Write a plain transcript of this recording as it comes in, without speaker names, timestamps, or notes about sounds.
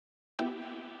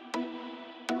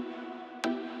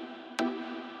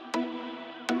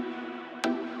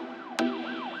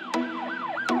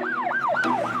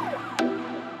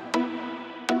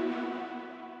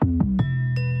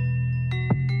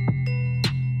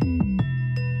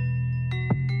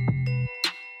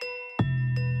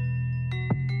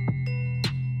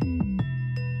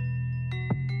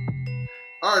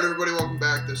All right, everybody, welcome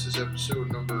back. This is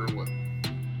episode number,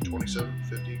 27,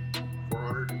 50,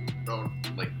 400? No,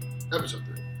 episode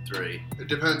 3. 3. It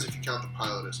depends if you count the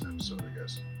pilot as an episode, I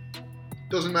guess.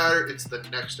 Doesn't matter, it's the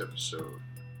next episode.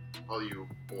 All you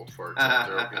old farts out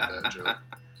there will get that joke.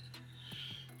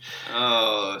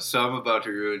 Oh, so I'm about to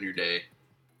ruin your day.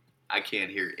 I can't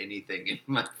hear anything in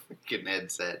my freaking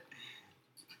headset.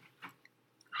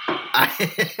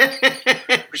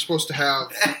 We're supposed to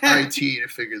have IT to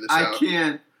figure this out. I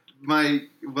can't. My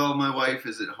wife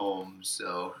is at home,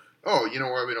 so. Oh, you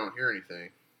know why we don't hear anything?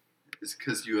 It's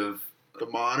because you have the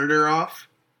monitor off.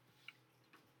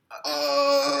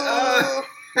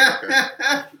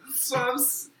 So I'm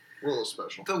we're a little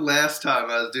special. The last time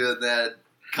I was doing that,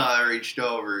 Kyle reached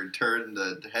over and turned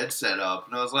the headset up,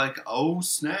 and I was like, "Oh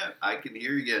snap! I can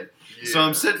hear you again." Yeah. So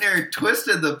I'm sitting there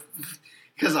twisting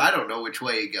because I don't know which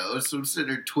way it goes. So I'm sitting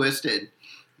there twisted,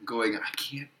 going, I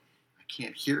can't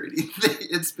hear anything.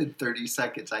 It's been 30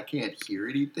 seconds. I can't hear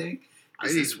anything.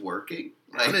 Is this working?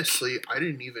 Honestly, I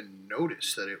didn't even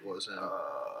notice that it wasn't.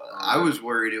 I was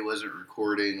worried it wasn't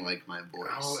recording my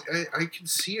voice. Oh, I can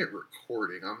see it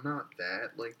recording. I'm not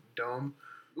that dumb.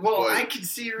 Well, I can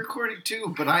see it recording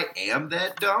too, but I am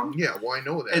that dumb. Yeah, well, I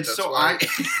know that. And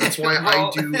that's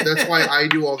why I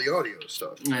do all the audio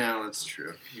stuff. Yeah, that's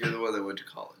true. You're the one that went to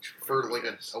college for a week,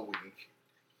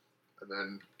 and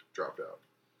then dropped out.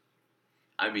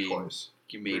 I mean, twice.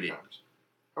 You made it. Times.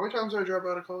 How many times did I drop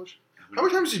out of college? How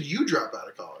many times did you drop out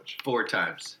of college? 4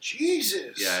 times.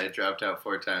 Jesus. Yeah, I dropped out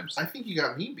 4 times. I think you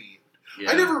got me beat.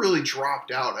 Yeah. I never really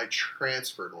dropped out. I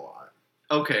transferred a lot.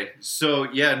 Okay, so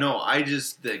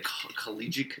the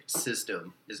collegiate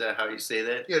system, is that how you say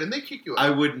that? Yeah, didn't they kick you out? I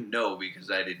wouldn't know because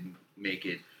I didn't make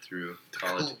it through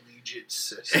college. The collegiate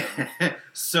system.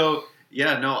 So,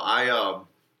 yeah, no, I,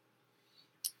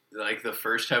 the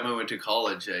first time I went to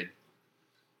college, I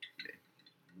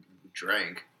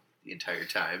drank the entire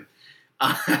time.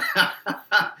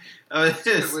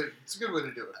 It's a good way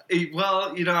to do it.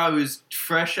 Well, I was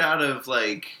fresh out of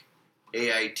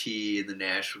AIT and the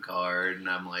National Guard, and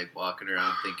I'm walking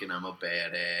around thinking I'm a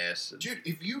badass. Dude,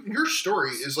 your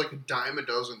story is a dime a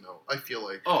dozen though. I feel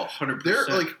like 100%. There,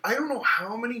 I don't know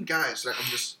how many guys. I'm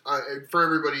just for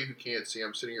everybody who can't see,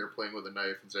 I'm sitting here playing with a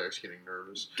knife, and Zach's getting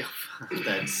nervous.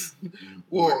 That's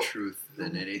more truth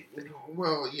than anything.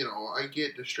 Well, I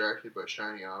get distracted by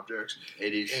shiny objects.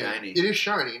 It is shiny. It is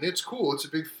shiny, and it's cool. It's a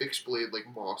big fixed blade,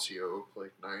 mossy oak,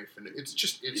 knife, and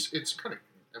it's kind of.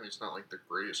 I mean, it's not the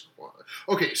greatest one.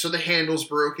 Okay, so the handle's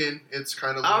broken. It's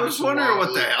kind of. I was wondering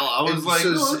what the hell. I was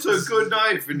it's a good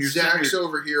knife, and Zach's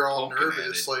over here all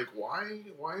nervous. Why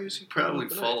is he probably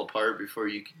fall apart before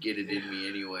you could get it in me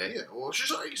anyway? Yeah, well, it's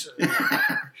just ice.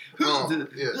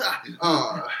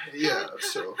 Yeah.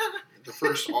 So the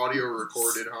first audio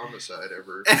recorded homicide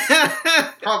ever.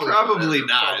 Probably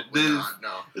not. No.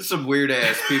 There's some weird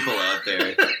ass people out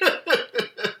there.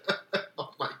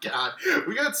 God,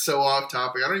 we got so off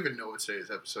topic. I don't even know what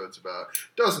today's episode's about.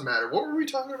 Doesn't matter. What were we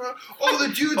talking about? Oh,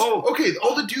 the dudes. Okay,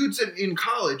 all the dudes in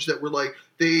college that were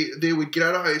they would get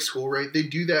out of high school, right? They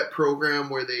do that program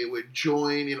where they would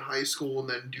join in high school and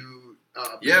then do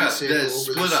the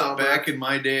split up. Back in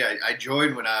my day, I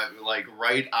joined when I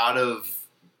right out of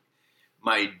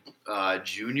my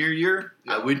junior year.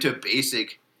 Yeah. I went to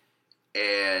basic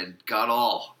and got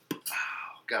all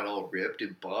ripped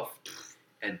and buffed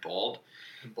and bald.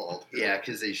 Yeah,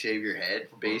 because they shave your head,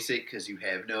 basic, because you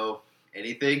have no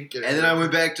anything. And then I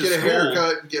went back to school. Get a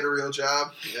haircut, get a real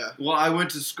job. Yeah. Well, I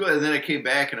went to school, and then I came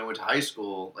back, and I went to high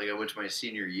school. I went to my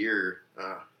senior year,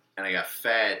 and I got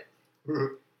fat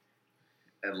and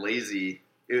lazy.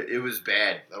 It was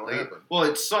bad. That'll happen. Well,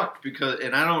 it sucked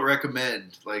and I don't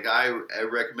recommend. I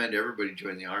recommend everybody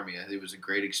join the Army. I think it was a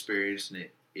great experience, and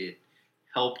it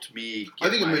helped me.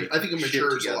 I think it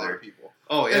matures a lot of people.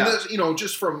 Oh yeah, and that's,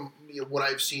 just from what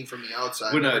I've seen from the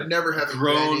outside, when a never having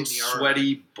grown, been in the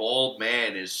sweaty, bald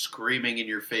man is screaming in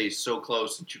your face so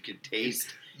close that you can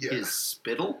taste his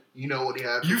spittle. You know what he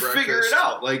had for you breakfast. Figure it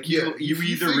out. You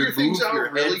either remove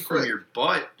your head from your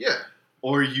butt,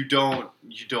 or you don't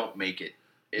make it.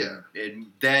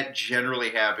 And that generally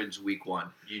happens week 1.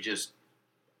 You just,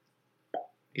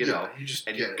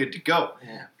 and you're good to go.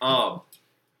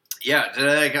 Yeah.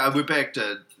 Then I went back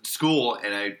to school,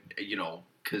 and I,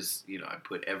 because, I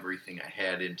put everything I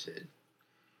had into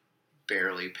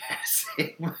barely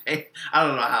passing. I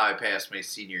don't know how I passed my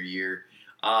senior year.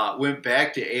 Went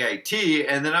back to AIT,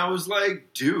 and then I was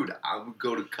like, dude, I'm going to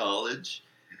go to college.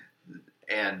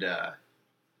 And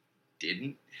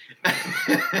didn't.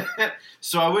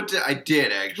 So I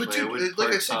did actually. But dude, I went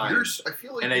like I said, I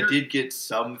feel like I did get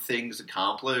some things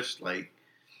accomplished, like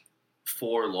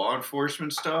for law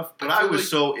enforcement stuff, but I I feel was like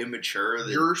so immature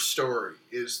that your story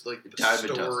is like the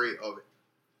story of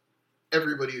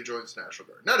everybody who joins the National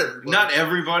Guard. Not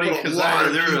everybody, because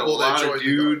there were a lot of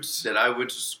dudes that I went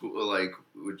to school, like,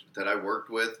 that I worked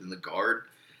with in the Guard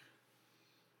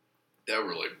that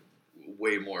were, like,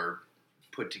 way more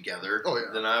put together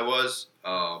than I was.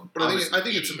 But I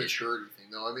think it's a maturity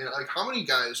thing, though. I mean, like, how many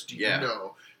guys do you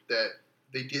know that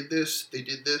they did this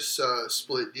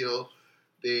split deal,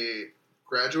 they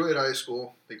graduate high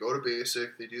school, they go to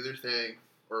basic, they do their thing,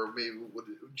 or maybe,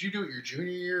 did you do it your junior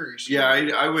year? Or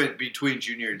your I went between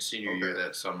junior and senior year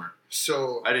that summer.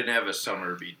 So I didn't have a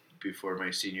summer before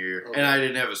my senior year, and I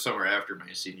didn't have a summer after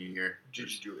my senior year.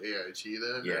 Did you do AIT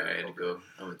then? Yeah, I had to go.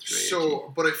 I went through AIT.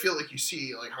 So, but I feel like you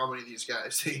see, like, how many of these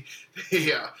guys, they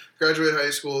graduate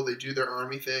high school, they do their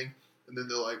Army thing, and then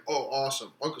they're like, oh,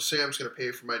 awesome, Uncle Sam's going to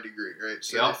pay for my degree, right?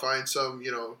 So they find some,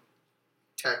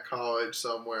 tech college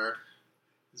somewhere.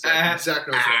 Zach knows what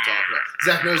I'm talking about.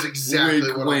 Zach knows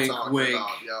exactly what I'm talking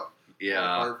about. Yep. Yeah.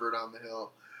 Harvard on the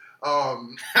hill.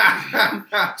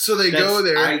 So they go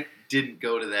there. I didn't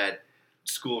go to that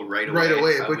school right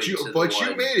away. But you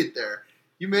made it there.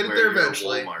 You made it there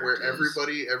eventually, where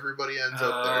everybody ends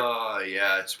up there. Oh,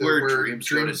 yeah. It's where dreams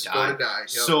go to die. Yep.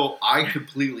 So I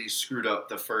completely screwed up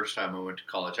the first time I went to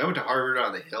college. I went to Harvard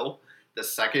on the hill. The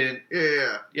second...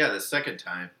 Yeah, the second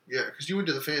time. Yeah, because you went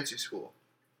to the fancy school.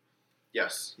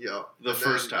 Yes. Yeah. The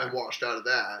first time. I washed out of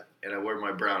that. And I wear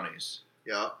my brownies.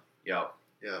 Yeah. Yeah.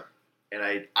 Yeah. And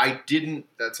I didn't...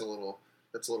 That's a little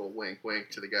wink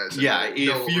to the guys. If you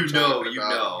know, you know.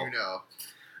 You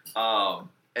know.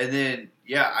 And then,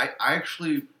 I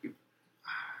actually...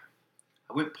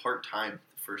 I went part-time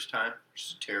the first time, which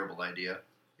is a terrible idea.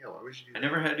 Yeah, why would you do that? I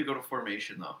never had to go to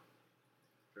formation, though.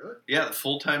 Really? Yeah, the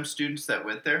full-time students that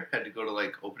went there had to go to,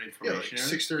 like, opening formation. Yeah,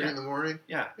 like 6:30 in the morning?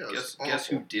 Yeah. Guess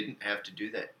who didn't have to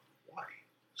do that? Why?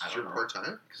 Because you're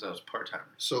part-time? Because I was part-timer.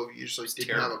 So you just,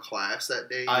 didn't have a class that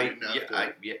day? I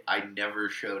never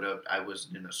showed up. I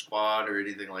wasn't in a squad or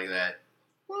anything like that.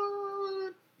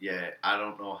 What? Yeah, I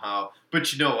don't know how.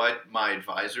 But you know what? My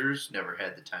advisors never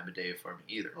had the time of day for me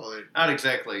either. Oh, not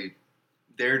exactly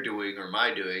their doing or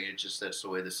my doing. It's just that's the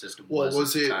way the system was.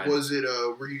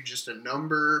 Were you just a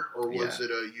number, or was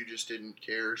it you just didn't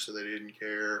care, so they didn't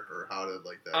care, or how did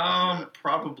that?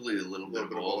 Probably a little bit of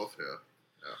both. Yeah.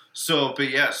 So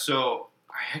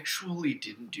I actually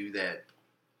didn't do that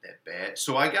bad.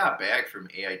 So I got back from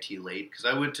AIT late because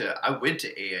I went to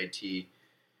AIT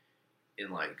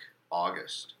in like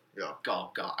August. Yeah.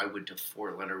 God, I went to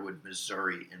Fort Leonard Wood,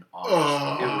 Missouri in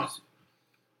August. It was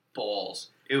balls.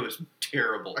 It was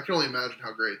terrible. I can only imagine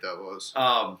how great that was.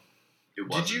 It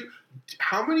was.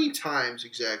 How many times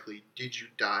exactly did you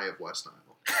die of West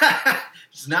Nile?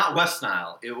 It's not West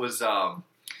Nile. It was,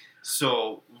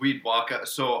 so we'd walk up.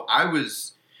 So I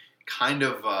was kind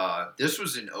of, this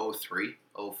was in 03,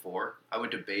 04. I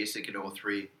went to basic in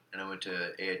 03, and I went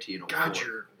to AIT in 04. God,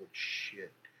 you're an old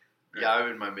shit. Yeah, I'm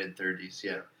in my mid-30s,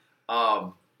 yeah.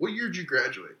 What year did you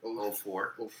graduate?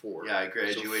 04. 04. Yeah, I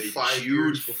graduated so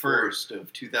June 1st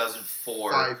of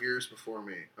 2004. 5 years before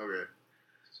me. Okay.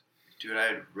 Dude, I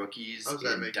had rookies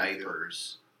in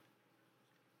diapers.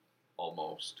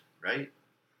 Almost, right?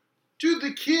 Dude,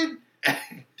 the kid,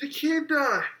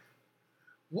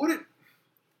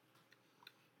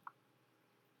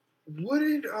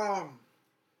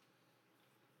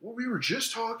 what we were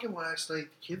just talking last night,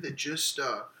 the kid that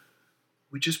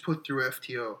we just put through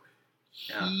FTO,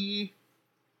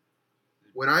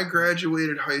 when I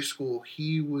graduated high school,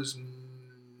 he was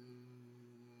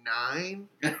 9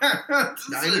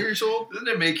 years old. Doesn't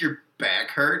it make your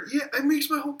back hurt? Yeah, it makes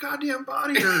my whole goddamn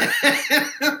body hurt.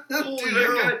 Holy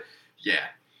hell. Yeah.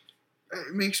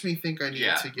 It makes me think I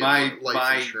need to get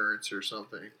life insurance or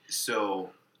something.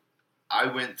 So, I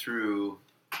went through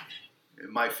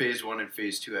my phase 1 and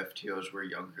phase 2 FTOs were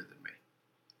younger than me.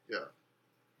 Yeah.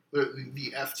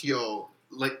 The FTO,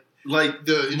 like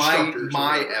the instructors.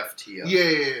 My FTO.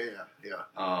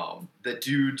 Yeah. The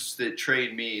dudes that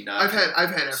trained me. I've had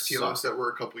FTOs that were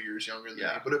a couple years younger than me,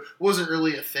 but it wasn't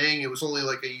really a thing. It was only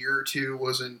like a year or two.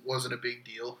 wasn't a big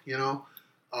deal, you know.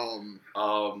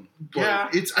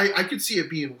 It's I could see it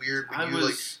being weird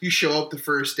when you show up the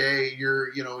first day, you're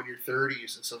in your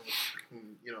 30s, and some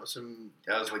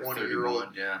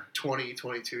 20-year-old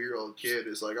 22-year-old kid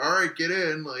is like, all right, get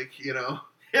in, but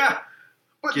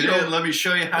get in, let me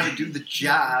show you how to do the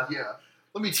job. Yeah,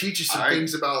 let me teach you some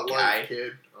things about life,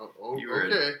 kid. You were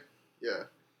okay. Yeah.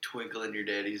 twinkle in your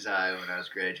daddy's eye when I was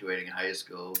graduating high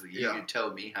school. You could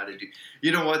tell me how to do.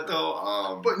 You know what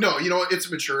though? But no, it's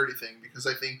a maturity thing because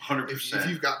I think 100%. If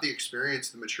you've got the experience,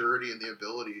 the maturity, and the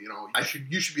ability,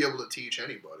 you should be able to teach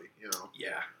anybody.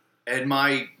 Yeah, and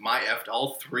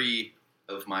all three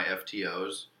of my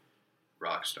FTOs,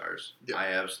 rock stars. Yeah.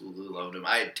 I absolutely loved him.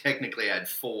 I technically had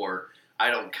 4. I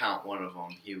don't count one of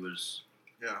them. He was.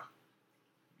 Yeah.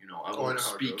 I won't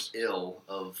speak ill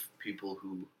of people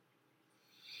who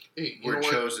were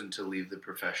chosen to leave the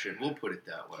profession. We'll put it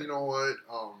that way. You know what?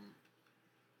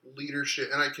 Leadership,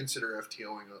 and I consider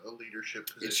FTOing a leadership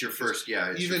position. It's your first,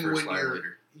 it's even your first line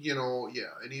leader.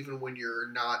 And even when you're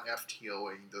not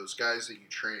FTOing, those guys that you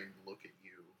train look at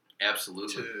you.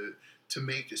 Absolutely. To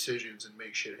make decisions and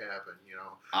make shit happen,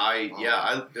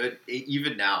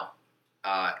 even now,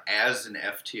 as an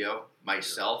FTO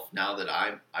myself, now that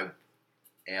I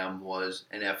was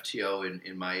an FTO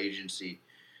in my agency,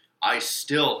 I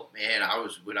still,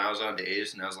 when I was on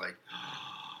days and I was like,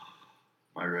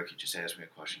 my rookie just asked me a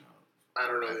question. I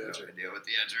don't know the answer. I have no idea what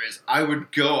the answer is.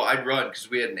 I'd run because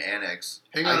we had an annex.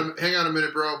 Hang on a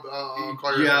minute, bro. I'll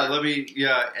call you back.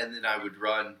 And then I would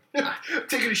run.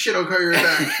 Taking a shit, I'll call you right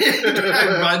back.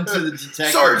 I'd run to the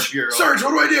detective bureau. Sarge,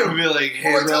 what do I do? I'd be like,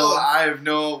 hey, bro, I have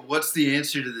what's the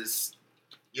answer to this?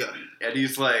 Yeah. And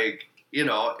he's like,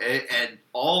 and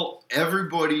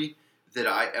everybody that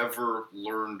I ever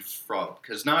learned from,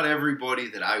 because not everybody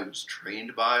that I was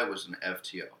trained by was an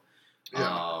FTO.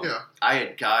 I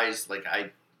had guys, like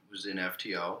I was in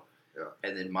FTO,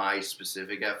 and then my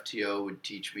specific FTO would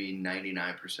teach me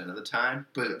 99% of the time.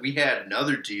 But we had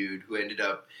another dude who ended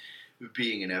up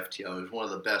being an FTO. He was one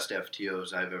of the best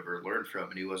FTOs I've ever learned from,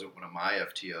 and he wasn't one of my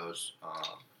FTOs,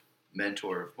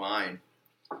 mentor of mine.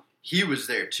 He was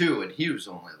there too, and he was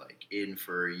only like in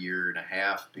for a year and a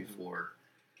half before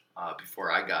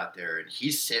I got there, and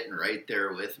he's sitting right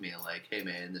there with me, like, hey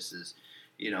man, this is,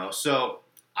 so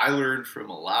I learned from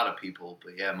a lot of people,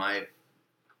 but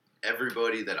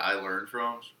everybody that I learned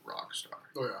from is rock star.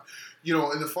 Oh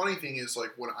yeah, and the funny thing is,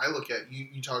 like, when I look at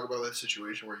you talk about that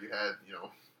situation where you had,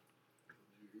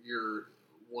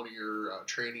 one of your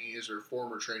trainees or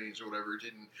former trainees or whatever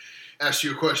didn't ask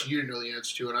you a question you didn't know the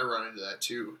answer to, and I run into that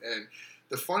too. And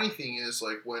the funny thing is,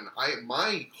 like,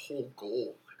 my whole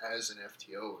goal as an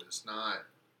FTO is not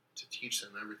to teach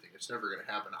them everything. It's never going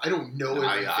to happen. I don't know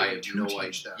everything to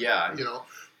teach them. Yeah.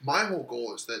 My whole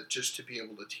goal is that just to be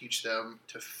able to teach them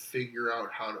to figure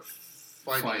out how to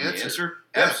find the answer.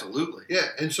 Yeah. Absolutely. Yeah,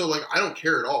 and so, like, I don't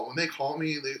care at all. When they call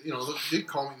me, they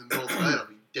call me in the middle of the night. I'll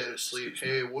be dead asleep.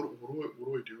 Hey, what do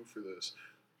I do for this?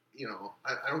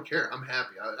 I don't care. I'm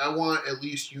happy. I want at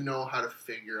least how to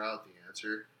figure out the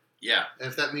answer. Yeah. And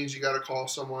if that means you got to call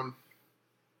someone,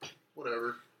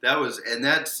 whatever.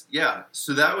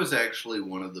 So that was actually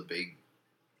one of the big,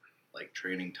 like,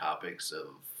 training topics of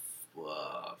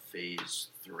phase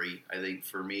 3. I think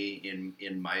for me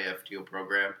in my FTO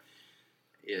program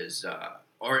is,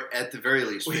 or at the very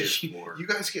least, phase 4. You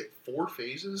guys get 4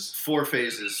 phases? 4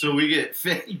 phases. So we get,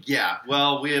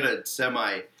 well, we had a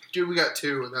semi. Dude, we got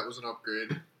 2, and that was an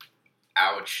upgrade.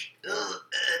 Ouch.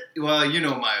 Well,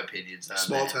 my opinions on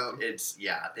Small that. town. It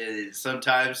is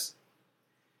sometimes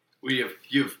you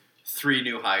have 3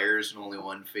 new hires and only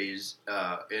 1 phase,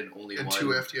 and only and one. 2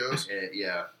 FTOs.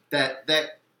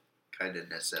 That kind of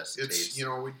necessitates. It's,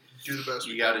 we do the best.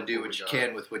 You got to do what you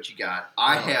can with what you got.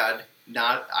 I had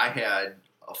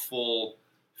a full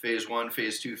phase 1,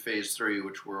 phase 2, phase 3,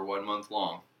 which were 1 month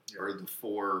long, or the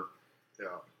 4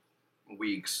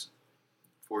 weeks,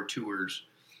 4 tours.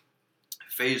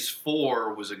 Phase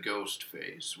 4 was a ghost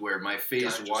phase, where my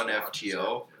phase 1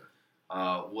 FTO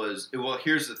was... Well,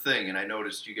 here's the thing, and I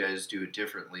noticed you guys do it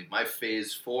differently. My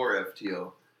phase 4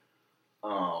 FTO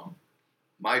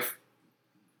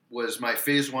was my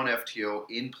phase 1 FTO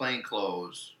in plain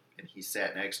clothes, and he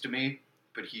sat next to me,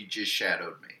 but he just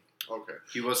shadowed me. Okay.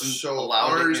 He wasn't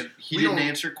allowed to... He didn't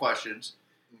answer questions.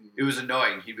 It was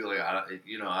annoying. He'd be like,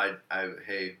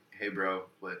 hey, bro,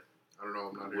 what... I don't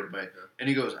know. I'm not here. And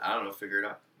he goes, I don't know. Figure it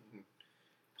out. Mm-hmm.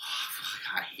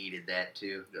 I hated that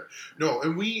too. Yeah. No,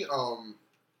 and we,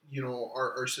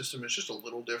 our system is just a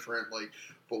little different. Like,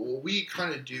 but what we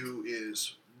kind of do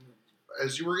is,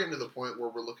 as we're getting to the point where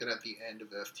we're looking at the end of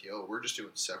the FTO, we're just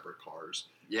doing separate cars.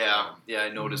 Yeah. I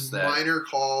noticed that. Minor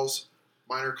calls.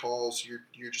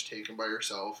 You're just taken by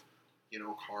yourself.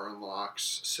 Car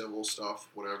unlocks, civil stuff,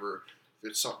 whatever. If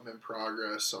it's something in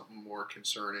progress, something more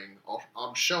concerning,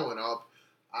 I'm showing up.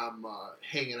 I'm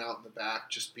hanging out in the back,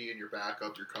 just being your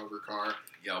backup, your cover car.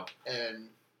 Yep. And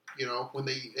when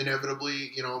they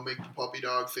inevitably, make the puppy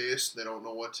dog face, they don't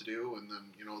know what to do, and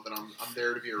then, then I'm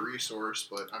there to be a resource,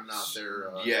 but I'm not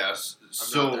their, yes.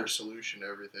 I'm not their solution to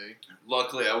everything.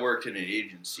 Luckily, I worked in an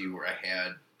agency where I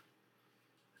had,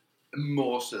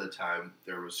 most of the time,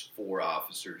 there was 4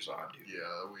 officers on duty.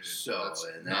 Yeah, we did. So,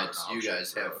 you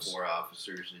guys have 4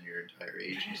 officers in your entire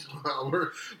agency. Well, we're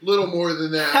a little more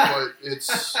than that, but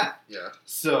it's, yeah.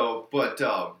 So, but,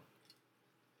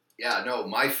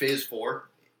 my Phase 4,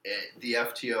 the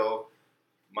FTO,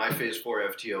 my Phase 4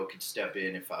 FTO could step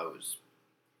in if I was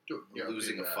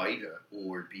losing a fight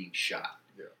or being shot.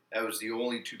 Yeah. That was the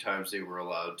only 2 times they were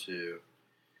allowed to.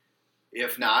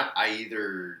 If not, I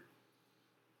either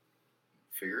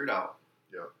figure it out,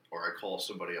 or I call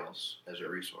somebody else as a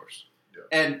resource. Yeah.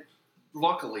 And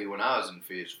luckily, when I was in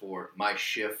Phase 4, my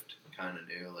shift kind of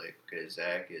knew, okay,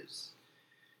 Zach is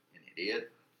an idiot.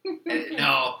 And,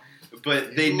 no,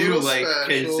 but they knew,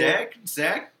 okay,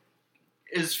 Zach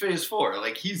is Phase 4.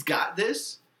 He's got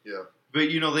this. Yeah. But,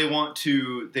 they want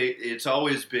to, it's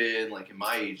always been, in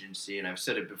my agency, and I've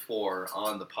said it before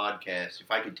on the podcast, if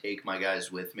I could take my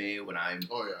guys with me when I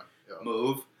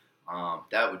move,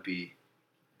 that would be,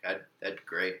 that'd be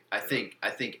great. I think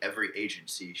every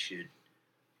agency should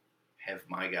have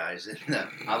my guys in them.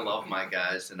 I love my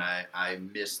guys, and I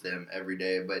miss them every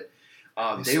day, but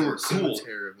they were cool. So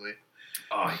terribly.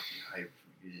 Oh, I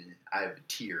have a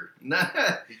tear. You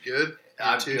good?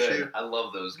 I'm good. I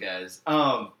love those guys.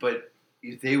 But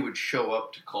they would show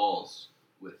up to calls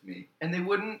with me, and they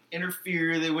wouldn't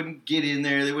interfere. They wouldn't get in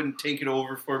there. They wouldn't take it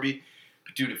over for me.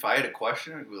 But dude, if I had a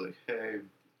question, I'd be like, "Hey,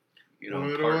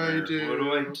 what partner, do I do? What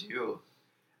do I do?"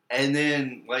 And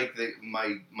then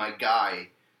my guy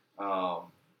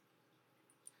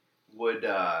would.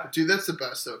 Dude, that's the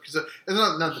best though, because it's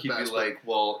not the best. He'd be like,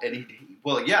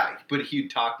 but he'd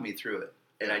talk me through it,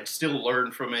 and I'd still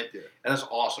learn from it. Yeah. And that's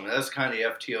awesome. That's kind of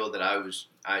FTO that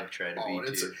I'd try to be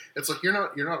too. It's like you're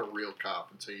not a real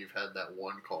cop until you've had that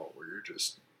one call where you're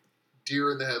just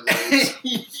deer in the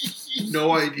headlights,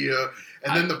 no idea,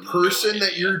 and then the person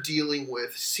that you're dealing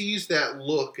with sees that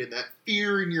look and that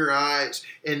fear in your eyes,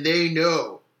 and they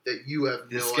know that you have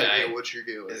no idea what you're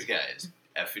doing. This guy is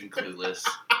effing clueless.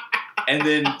 And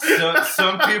then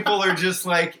some people are just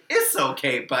like, "It's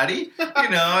okay, buddy,"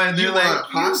 and they're like, "A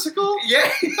popsicle?"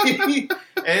 Yeah.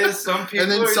 And some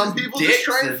people just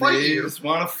try and fight you. Just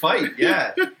want to fight,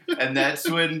 yeah. And that's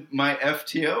when my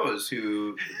FTOs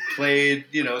who played,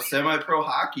 semi-pro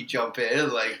hockey jump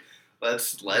in,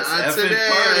 let's effing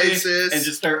party, sis. and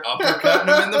just start uppercutting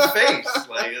them in the face.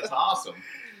 It's awesome.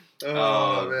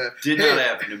 Oh, man. Did not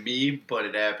happen to me, but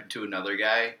it happened to another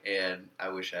guy, and I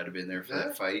wish I'd have been there for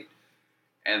that fight.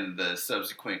 And the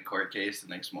subsequent court case the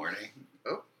next morning.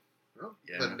 Oh,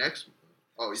 yeah.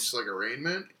 He's just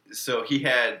arraignment? So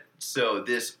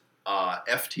this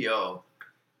FTO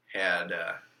had,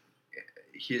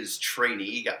 his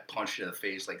trainee got punched in the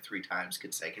face 3 times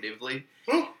consecutively.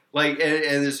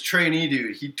 and this trainee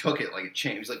dude, he took it like a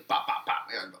chain. He was like, bop, bop, bop.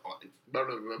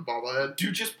 Bobblehead.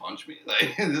 Dude, just punch me.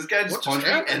 This guy just punched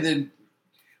me and then,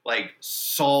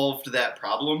 solved that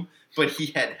problem. But he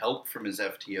had help from his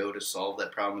FTO to solve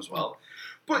that problem as well.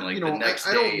 But, and, the next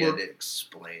day he had to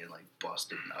explain,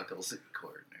 busted knuckles in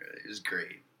court. It was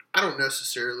great. I don't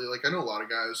necessarily, I know a lot of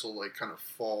guys will, kind of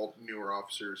fault newer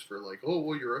officers for,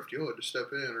 your FTO had to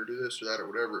step in or do this or that or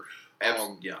whatever.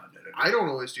 No. I don't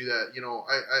always do that.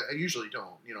 I usually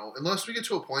don't. Unless we get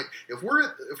to a point. If we're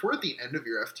at the end of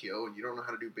your FTO and you don't know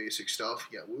how to do basic stuff,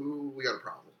 yeah, we got a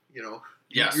problem.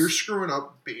 Yes. You're screwing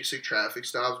up basic traffic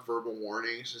stops, verbal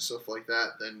warnings, and stuff like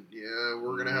that. Then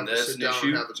we're gonna have to sit down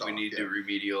and have a talk. We need to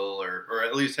remedial or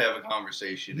at least have a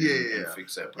conversation and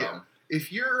fix that problem. Yeah.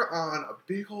 If you're on a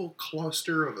big old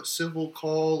cluster of a civil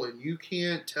call and you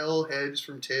can't tell heads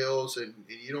from tails and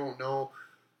you don't know,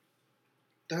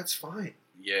 that's fine.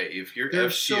 Yeah, if your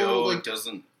FTO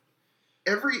doesn't...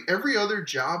 Every other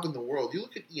job in the world, you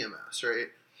look at EMS, right?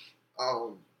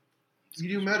 You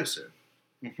do medicine.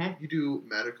 Mm-hmm. You do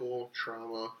medical,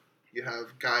 trauma. You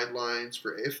have guidelines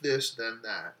for if this, then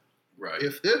that. Right.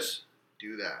 If this,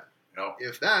 do that. Yep.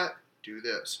 If that, do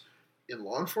this. In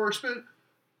law enforcement,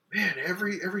 man,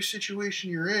 every situation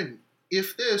you're in,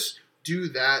 if this, do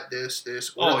that, this,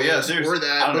 or this, or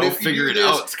that. I don't but know, if figure you it do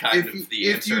this, out. It's kind of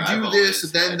the answer. If you do this,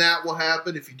 then that will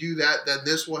happen. If you do that, then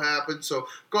this will happen. So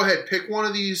go ahead, pick one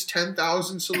of these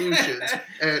 10,000 solutions,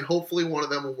 and hopefully one of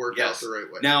them will work out the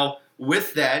right way. Now,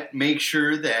 with that, make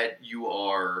sure that you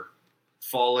are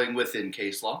falling within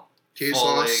case law. Case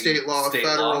law, state law,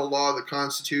 federal law, the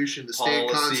Constitution, the state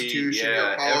constitution,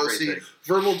 your policy, everything.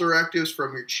 Verbal directives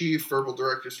from your chief, verbal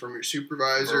directives from your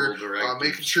supervisor,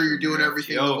 making sure you're doing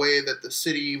everything the way that the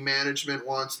city management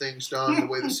wants things done, the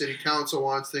way the city council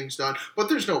wants things done. But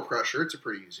there's no pressure. It's a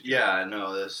pretty easy job. Yeah, I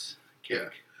know this. Yeah.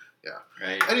 Yeah.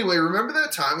 Right. Anyway, remember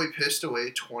that time we pissed away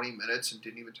 20 minutes and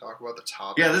didn't even talk about the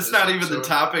topic? Yeah, this is not even the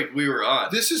topic we were on.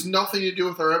 This has nothing to do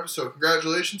with our episode.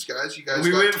 Congratulations, guys. You guys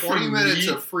got 20 minutes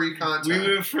of free content. We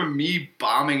went from me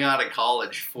bombing out of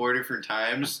college 4 different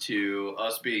times to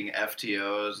us being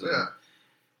FTOs. Yeah.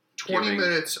 20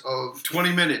 minutes of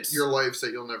 20 minutes your lives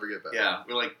that you'll never get back. Yeah,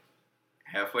 we're like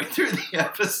halfway through the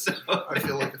episode. I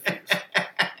feel like a thief.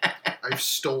 I've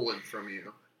stolen from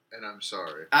you. And I'm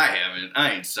sorry. I haven't.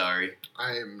 I ain't sorry.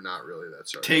 I am not really that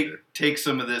sorry. Take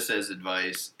some of this as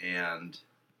advice and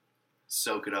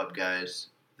soak it up, guys.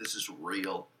 This is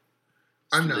real.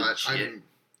 I'm not.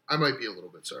 I might be a little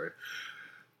bit sorry.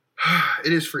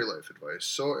 It is free life advice.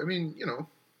 So, I mean,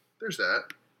 there's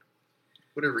that.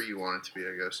 Whatever you want it to be,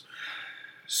 I guess.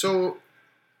 So,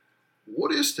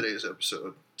 what is today's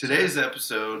episode? Today's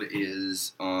episode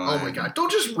is on... Oh my God. Don't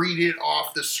just read it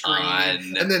off the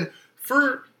screen. And then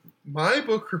for... my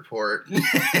book report,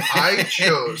 I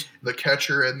chose The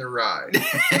Catcher in the Rye.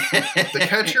 The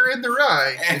Catcher in the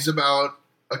Rye is about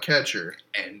a catcher.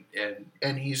 And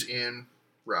he's in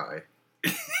rye.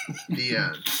 The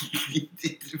end.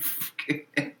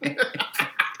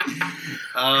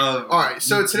 All right,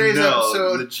 so today's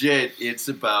episode... legit, it's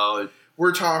about...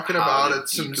 We're talking about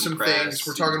some things.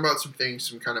 We're talking about some things,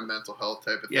 some kind of mental health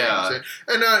type of things. Yeah.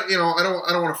 And I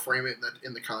don't want to frame it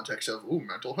in the context of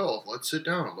mental health. Let's sit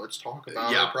down and let's talk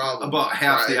about our problem. About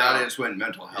half the audience went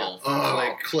mental health.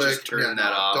 Yeah. Click. Just turn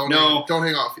that off. Don't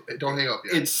hang off. Don't hang up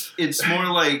yet. It's more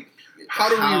like how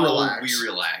do we relax? We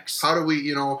relax. How do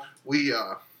we? I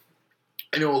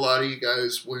know a lot of you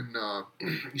guys when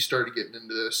you started getting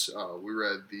into this. We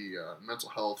read the Mental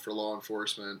Health for Law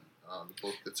Enforcement. The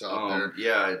book that's out there.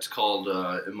 Yeah, it's called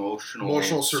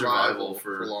Emotional Survival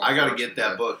for Law Enforcement. I gotta get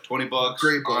that book. $20.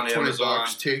 Great book. On Amazon.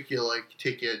 $20.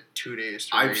 Take you 2 days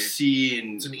to I've read.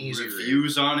 seen It's an easy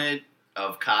reviews on it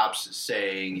of cops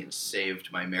saying it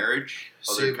saved my marriage.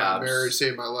 Saved my marriage,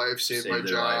 saved my life, saved my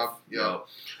job. Yep.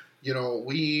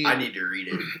 I need to read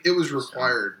it. It was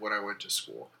required when I went to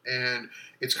school, and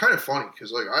it's kind of funny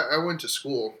because I went to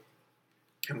school,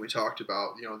 and we talked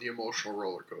about the emotional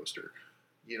roller coaster.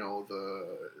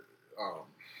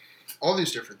 All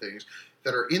these different things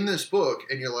that are in this book,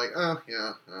 and you're like,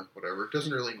 whatever. It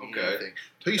doesn't really mean anything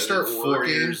until you start 4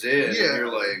 years in, and you're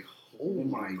like, oh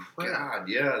my crap. God,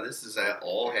 yeah, this is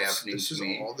all happening to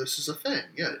me. This is a thing,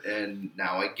 yeah. And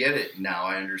now I get it. Now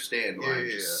I understand why I'm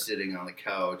just sitting on the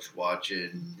couch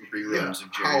watching reruns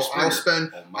of Jerry Springer.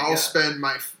 I can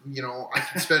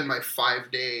spend my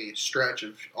 5-day stretch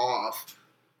off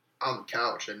on the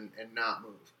couch and not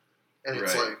move. And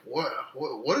it's like,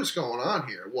 what is going on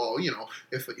here? Well,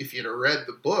 if you'd have read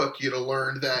the book, you'd have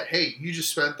learned that, hey, you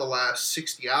just spent the last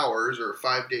 60 hours or a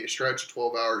 5-day stretch,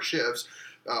 12-hour shifts,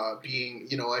 being,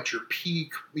 at your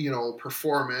peak,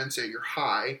 performance, at your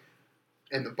high,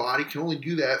 and the body can only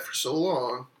do that for so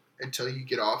long until you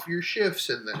get off your shifts,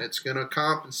 and then it's going to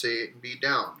compensate and be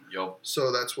down. Yep.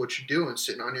 So that's what you're doing,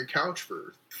 sitting on your couch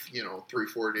for,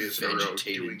 3-4 days in a row,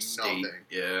 doing nothing.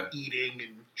 Yeah. Eating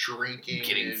and drinking.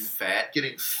 Getting fat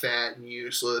and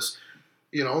useless.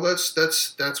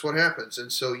 That's what happens.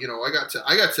 And so, I got to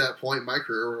that point in my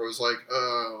career where I was like,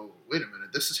 wait a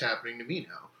minute, this is happening to me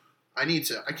now. I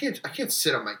can't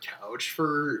sit on my couch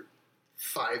for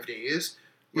 5 days.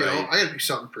 I got to do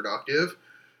something productive.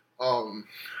 And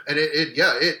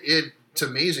it's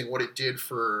amazing what it did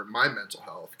for my mental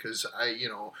health because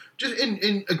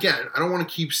and again, I don't want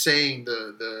to keep saying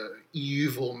the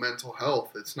evil mental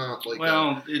health. It's not like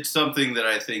it's something that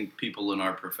I think people in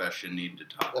our profession need to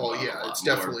talk about. Well, yeah, it's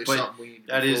definitely something we need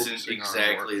to that be isn't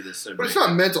exactly the subject. But it's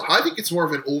not mental. I think it's more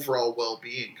of an overall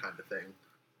well-being kind of thing.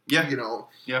 Yeah.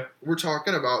 Yeah. We're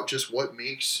talking about just what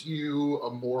makes you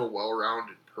a more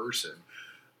well-rounded person.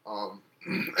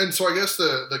 And so I guess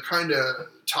the kind of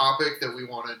topic that we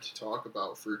wanted to talk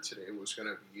about for today was going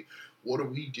to be what do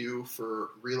we do for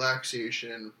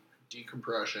relaxation,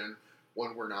 decompression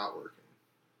when we're not working?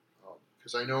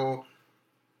 Because I know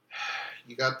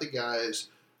you got the guys.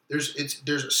 There's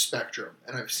a spectrum,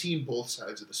 and I've seen both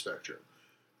sides of the spectrum.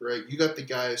 Right? You got the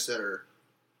guys that are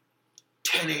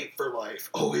 10-8 for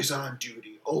life, always on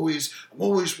duty, I'm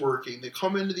always working. They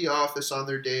come into the office on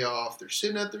their day off, they're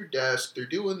sitting at their desk, they're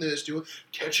doing this,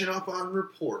 catching up on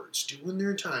reports, doing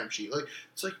their timesheet.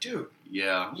 It's like, dude,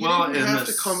 yeah, you didn't have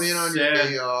to come in on your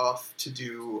day off to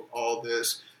do all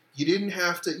this. You didn't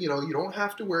have to, you don't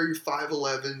have to wear your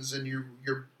 511s and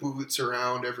your boots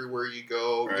around everywhere you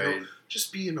go. Right.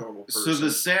 Just be a normal person. So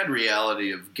the sad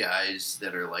reality of guys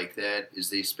that are like that is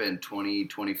they spend 20,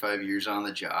 25 years on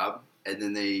the job, and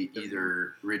then they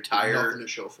either retire. Nothing to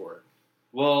show for it.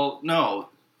 Well, no.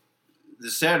 The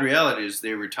sad reality is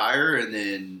they retire and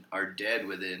then are dead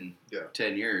within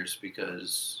 10 years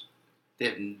because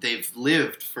they've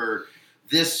lived for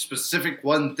this specific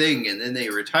one thing, and then they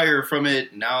retire from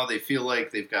it. And now they feel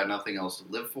like they've got nothing else to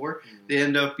live for. Mm-hmm. They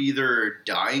end up either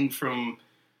dying from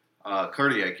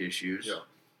cardiac issues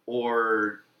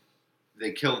or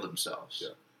they kill themselves.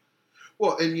 Yeah.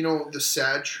 Well, and the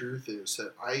sad truth is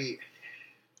that I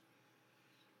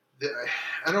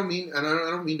don't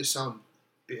mean to sound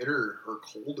bitter or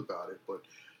cold about it, but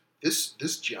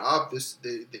this job,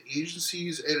 the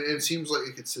agencies, and it seems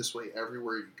like it's this way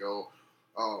everywhere you go.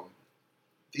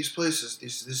 These places,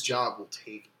 this job will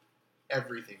take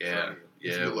everything from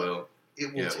you. Yeah, it will.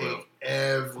 It will take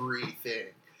everything.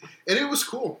 And it was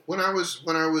cool when I was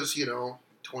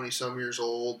 20 some years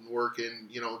old and working,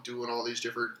 doing all these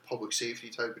different public safety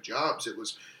type of jobs. It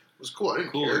was cool. I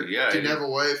didn't care. Yeah, didn't have a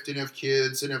wife, didn't have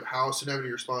kids, didn't have a house, didn't have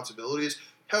any responsibilities.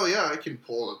 Hell yeah, I can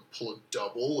pull a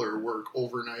double or work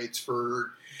overnights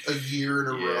for a year in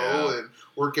a row and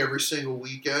work every single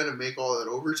weekend and make all that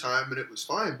overtime, and it was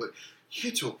fine. But you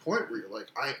get to a point where you're like,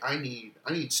 I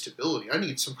need stability. I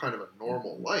need some kind of a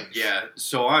normal life. Yeah.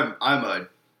 So I'm a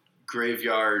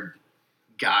graveyard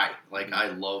guy. Like, I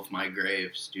love my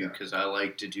graves, dude, because I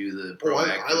like to do the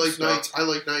proactive I like stuff. nights. I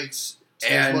like nights.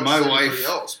 And my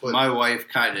wife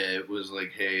kind of was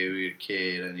like, "Hey, we had a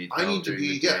kid. I need to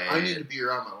be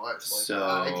around my wife. Like, so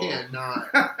I can't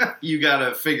not. You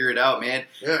gotta figure it out, man.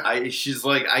 Yeah. She's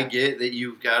like, I get that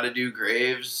you've got to do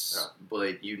graves,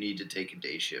 but you need to take a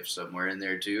day shift somewhere in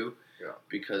there too. Yeah.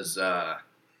 Because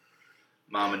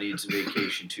Mama needs a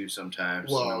vacation too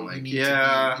sometimes. Well, and I'm like, you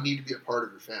need to be a part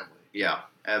of your family. Yeah.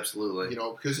 Absolutely.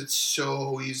 Because it's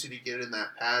so easy to get in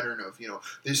that pattern of,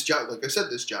 this job, like I said,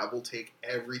 this job will take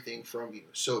everything from you.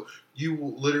 So you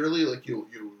will literally,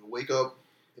 you wake up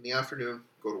in the afternoon,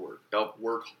 go to work. Yep.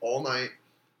 Work all night,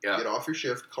 get off your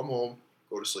shift, come home,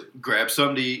 go to sleep. Grab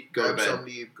something to eat, go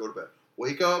to bed.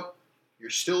 Wake up, you're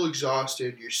still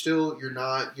exhausted, you're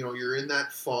not, you're in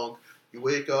that funk. You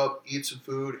wake up, eat some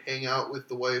food, hang out with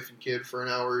the wife and kid for an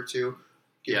hour or two,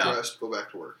 get dressed, go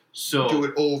back to work. So do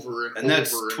it over and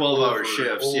that's over 12-hour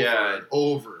shifts.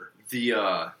 Over.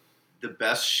 The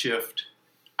best shift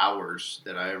hours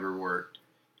that I ever worked,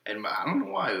 and I don't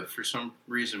know why, but for some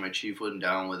reason my chief wasn't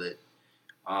down with it.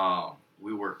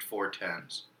 We worked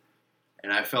 410s,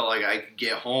 and I felt like I could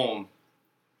get home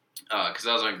because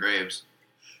I was on graves.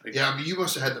 Yeah, but you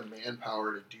must have had the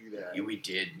manpower to do that. Yeah,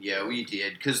 we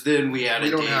did. Because then we had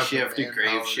a day shift, a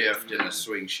grave shift, and a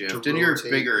swing shift. And your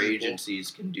bigger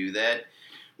agencies can do that.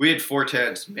 We had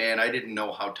 410s. Man, I didn't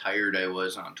know how tired I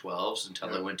was on 12s until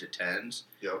I went to 10s.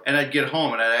 Yep. And I'd get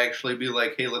home and I'd actually be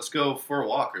like, hey, let's go for a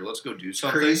walk or let's go do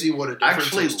something. It's crazy what a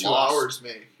difference 2 hours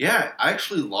make. Yeah, I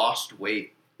actually lost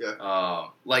weight. Yeah.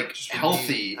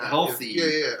 Healthy.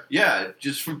 Yeah,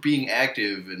 just from being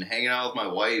active and hanging out with my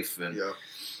wife. And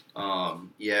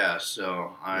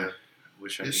so I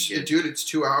wish I could get... Dude, it's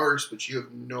 2 hours, but you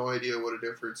have no idea what a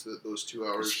difference that those 2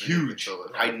 hours make. It's huge.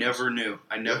 I never knew.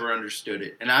 I never understood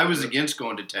it. And I was against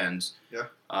going to 10s. Yeah.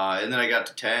 And then I got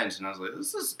to 10s, and I was like,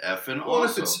 this is effing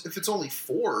awesome. If it's only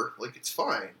 4, it's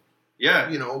fine. Yeah.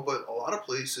 But a lot of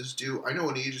places do. I know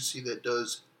an agency that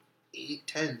does 8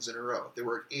 10s in a row. They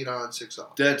work 8 on, 6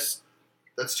 off. That's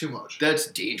too much. That's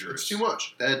dangerous. It's too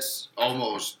much. That's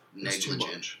almost negligent. Too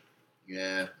much.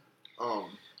 Yeah.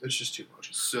 It's just too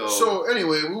much. So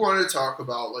anyway, we wanted to talk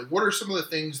about what are some of the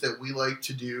things that we like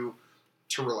to do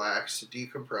to relax, to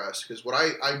decompress. Because what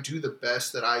I do the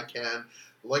best that I can.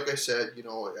 Like I said,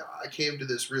 I came to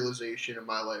this realization in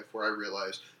my life where I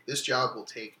realized this job will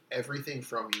take everything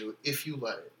from you if you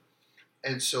let it.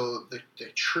 And so the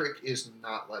trick is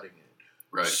not letting it.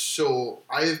 Right. So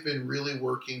I have been really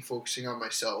focusing on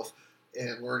myself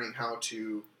and learning how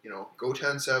to, go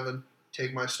 10-7,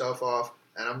 take my stuff off,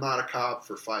 and I'm not a cop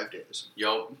for 5 days.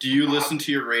 Yo, do you listen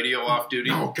to your radio off duty?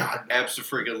 No, God, no.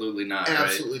 Absolutely not.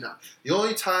 Absolutely not. The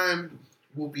only time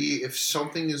will be if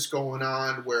something is going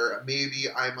on where maybe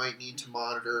I might need to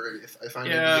monitor if I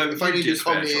need to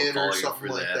come in or something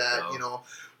like that. Though.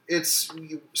 It's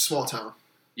small town.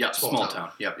 Yeah, small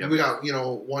town. Yep. We got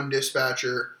one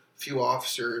dispatcher, few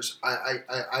officers.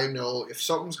 I know if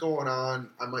something's going on,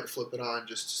 I might flip it on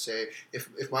just to say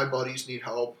if my buddies need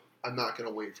help, I'm not going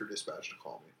to wait for dispatch to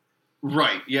call me.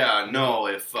 Right. Yeah. No.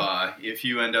 If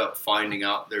you end up finding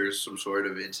out there's some sort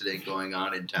of incident going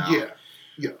on in town,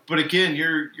 Yeah. But again,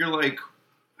 you're like,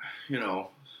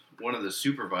 one of the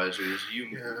supervisors.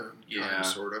 Yeah.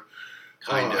 Sort of.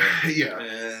 Kind of.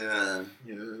 Yeah.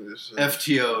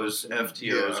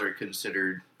 FTOs are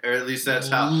considered, or at least that's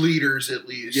how leaders, at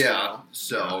least. Yeah.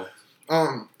 So.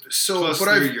 So, plus but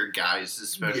they're your guys,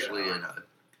 especially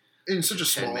in such a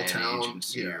small town,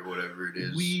 agency or whatever it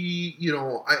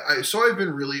is. So I've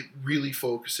been really, really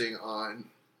focusing on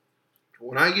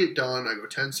when I get done, I go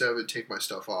 10-7, take my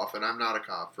stuff off, and I'm not a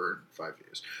cop for 5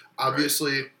 days.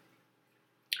 Obviously,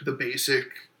 the basic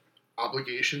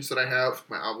obligations that I have,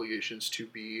 my obligations to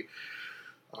be,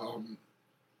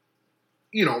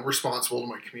 responsible to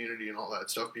my community and all that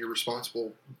stuff, be a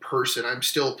responsible person. I'm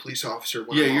still a police officer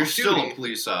when I'm you're off still duty. A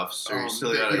police officer. You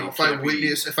still gotta, if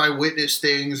I witness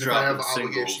things, if I have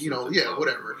obligations,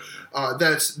 whatever.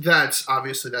 That's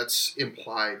obviously that's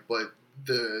implied, but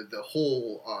the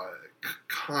whole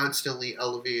constantly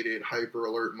elevated hyper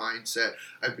alert mindset,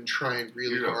 I've been trying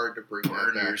really hard to bring that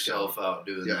back. Burn yourself out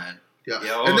doing that.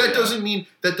 Yeah, and that doesn't mean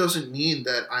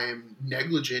that I am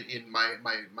negligent in my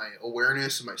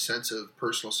awareness and my sense of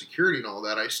personal security and all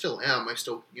that. I still am. I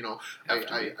still, if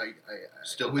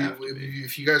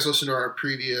you guys listen to our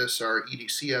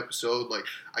EDC episode, like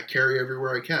I carry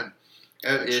everywhere I can.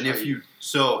 And if you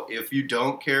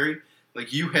don't carry,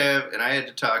 like you have, and I had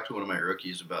to talk to one of my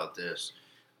rookies about this,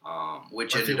 I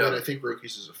think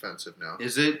rookies is offensive now.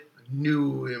 Is it?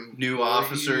 New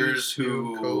officers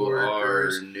who are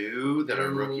new that are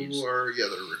rookies. They're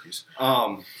rookies.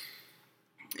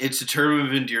 It's a term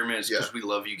of endearment because we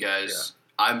love you guys.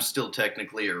 Yeah. I'm still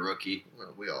technically a rookie.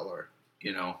 Well, we all are.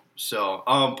 So,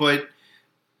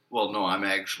 no, I'm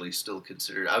actually still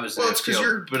considered. I was it's because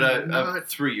you're I'm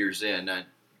 3 years in. I'm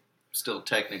still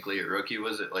technically a rookie.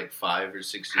 Was it like 5 or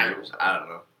 6 years? I don't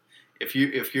know. If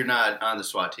you're not on the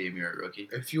SWAT team, you're a rookie.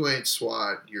 If you ain't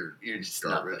SWAT, you're just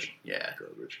garbage. Nothing. Yeah,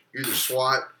 garbage. You're either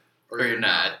SWAT or you're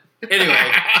not. Anyway,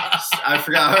 I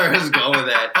forgot where I was going with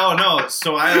that. Oh no!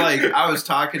 So I was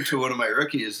talking to one of my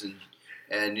rookies,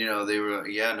 and they were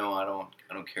I don't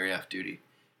carry off duty,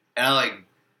 and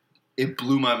it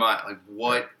blew my mind. Like,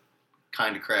 what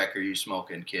kind of crack are you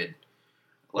smoking, kid?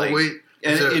 Like, wait,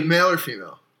 is it male or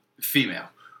female?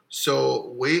 Female. So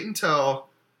wait until.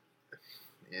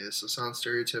 Yeah, this will sound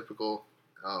stereotypical.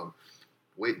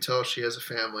 Wait until she has a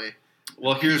family.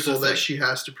 Well, here's the thing that she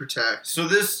has to protect. So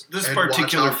this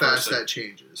particular watch how fast that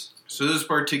changes. So this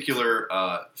particular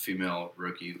female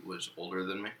rookie was older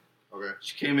than me. Okay.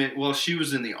 She came in. Well, she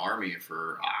was in the Army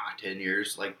for 10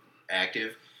 years, like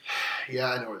active.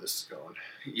 Yeah, I know where this is going.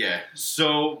 Yeah.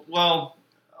 So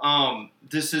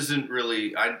this isn't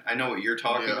really. I know what you're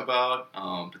talking about.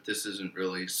 But this isn't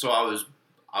really. So I was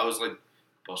like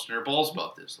busting her balls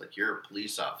about this. Like, you're a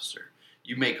police officer.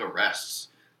 You make arrests.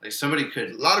 Like, somebody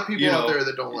could... A lot of people out there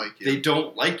that don't like you. They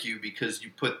don't like you because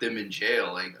you put them in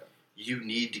jail. Like, you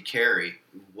need to carry.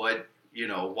 Why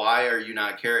are you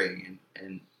not carrying?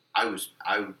 And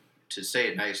to say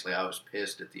it nicely, I was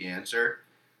pissed at the answer.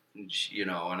 And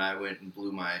and I went and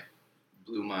blew my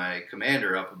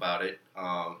commander up about it.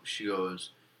 She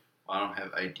goes, well, I don't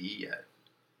have ID yet.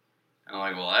 And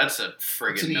I'm like, well, that's a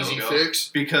friggin' no-go. Easy fix.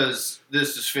 Because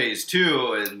this is phase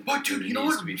 2, but dude, you know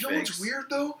what's weird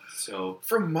though? So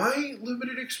from my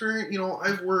limited experience,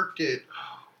 I've worked at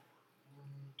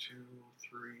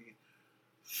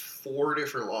 4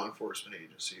 different law enforcement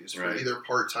agencies for either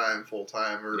part-time,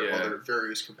 full-time, or other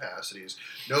various capacities.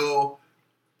 No,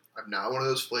 I'm not one of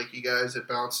those flaky guys that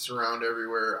bounces around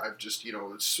everywhere. I've just,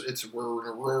 we're in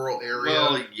a rural area.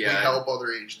 Well, we help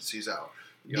other agencies out.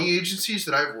 Yep. The agencies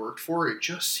that I've worked for, it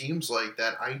just seems like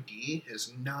that ID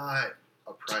is not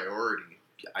a priority.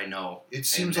 I know. It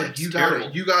seems like you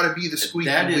gotta be the squeaky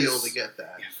wheel to get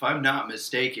that. If I'm not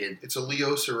mistaken, it's a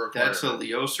LEOSA requirement. That's a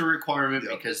LEOSA requirement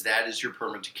because that is your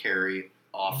permit to carry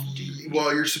off duty.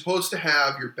 Well, you're supposed to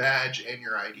have your badge and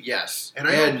your ID. Yes. And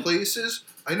I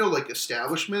know like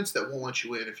establishments that won't let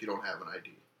you in if you don't have an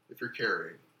ID, if you're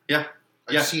carrying. Yeah.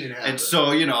 I've seen it happen. And so,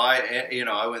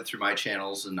 I went through my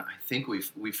channels, and I think we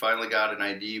finally got an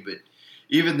ID, but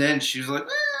even then, she was like,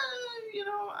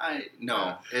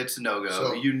 it's a no-go.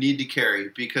 So, you need to carry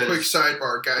because... Quick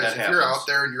sidebar, guys. If you're out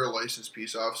there and you're a licensed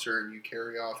peace officer and you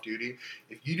carry off duty,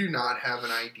 if you do not have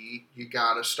an ID, you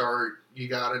gotta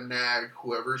nag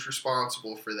whoever's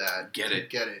responsible for that. Get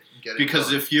it.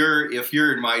 Because if you're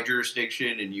in my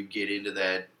jurisdiction and you get into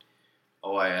that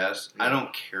OIS, I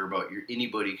don't care about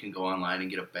anybody can go online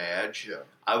and get a badge. Yeah.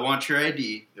 I want your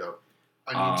ID. Yep.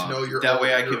 I need to know that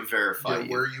way I can verify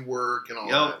where you work and all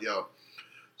that. Yep.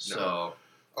 So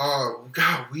Oh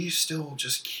God, we still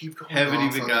just keep going Haven't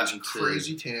off even on gotten these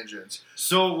crazy tangents.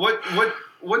 So what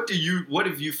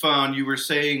have you found? You were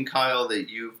saying, Kyle, that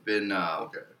you've been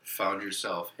found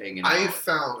yourself hanging out.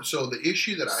 The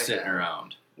issue that I sitting had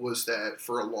around was that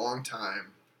for a long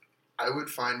time I would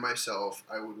find myself,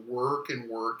 I would work and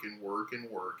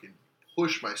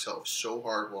push myself so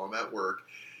hard while I'm at work.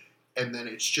 And then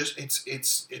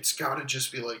it's got to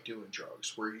just be like doing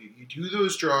drugs, where you do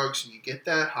those drugs and you get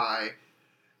that high,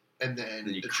 and then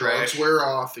the drugs wear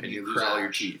off and you lose all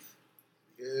your teeth.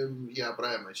 Yeah, but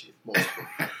I have my teeth, most of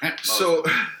them. So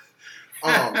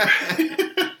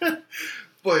I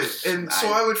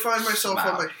would find myself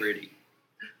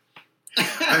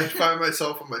I'd find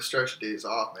myself on my stretch days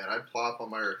off, man. I'd plop on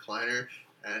my recliner,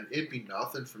 and it'd be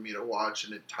nothing for me to watch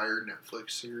an entire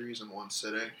Netflix series in one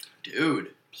sitting.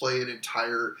 Dude. Play an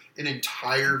entire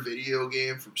video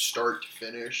game from start to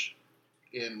finish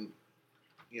in,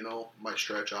 my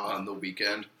stretch off. On the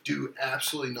weekend. Do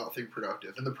absolutely nothing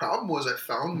productive. And the problem was I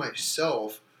found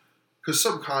myself, because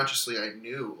subconsciously I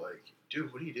knew, like,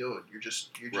 dude, what are you doing? You're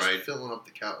just right. filling up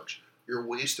the couch. You're a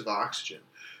waste of oxygen.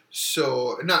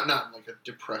 So, not like a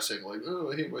depressing, like,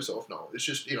 oh, I hate myself. No, it's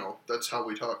just, that's how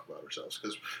we talk about ourselves.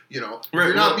 Because, if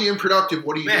you're not being productive,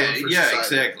 what are you doing for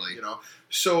society? Exactly.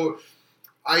 So,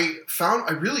 I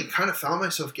really kind of found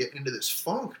myself getting into this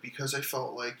funk because I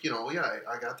felt like,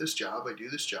 I got this job. I do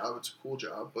this job. It's a cool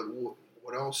job. But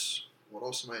what else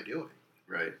am I doing?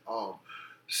 Right.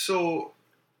 So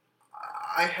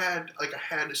I had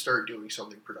to start doing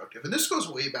something productive. And this goes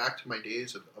way back to my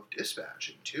days of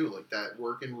dispatching too, like that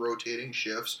working rotating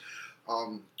shifts.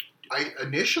 I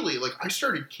initially, I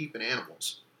started keeping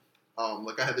animals. I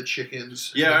had the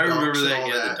chickens. Yeah, I remember that.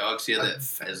 Yeah, the ducks. Yeah, that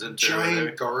pheasant.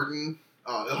 Giant garden.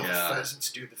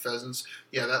 Pheasants, dude, the pheasants.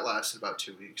 Yeah, that lasted about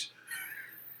 2 weeks.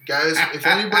 Guys, if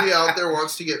anybody out there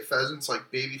wants to get pheasants,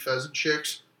 like baby pheasant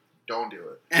chicks, don't do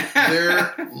it.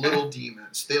 They're little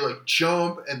demons. They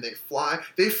jump and they fly.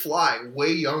 They fly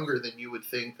way younger than you would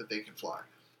think that they can fly.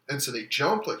 And so they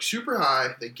jump super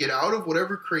high. They get out of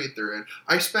whatever crate they're in.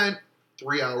 I spent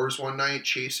 3 hours one night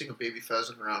chasing a baby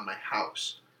pheasant around my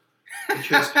house.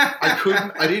 Because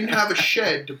I didn't have a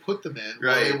shed to put them in.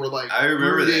 Right. They were I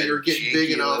remember that. Or getting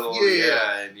big enough.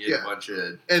 And you had a bunch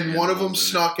of and one of them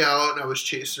snuck out and I was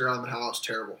chasing around the house.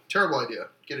 Terrible idea.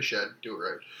 Get a shed. Do it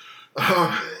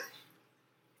right.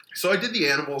 So I did the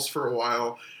animals for a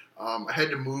while. I had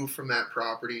to move from that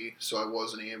property, so I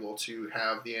wasn't able to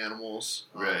have the animals.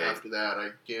 Right. After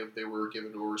that, they were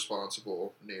given to a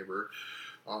responsible neighbor.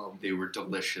 They were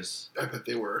delicious. I bet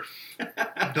they were.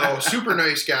 No, super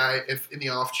nice guy. If in the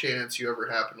off chance you ever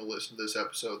happen to listen to this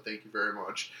episode, thank you very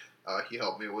much. He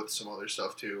helped me with some other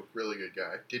stuff too. Really good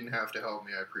guy. Didn't have to help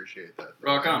me. I appreciate that.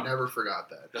 Rock on. I never forgot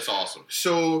that. That's awesome.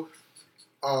 So,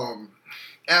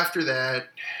 after that,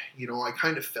 I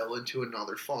kind of fell into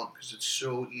another funk because it's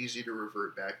so easy to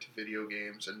revert back to video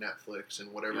games and Netflix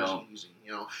and whatever's easy,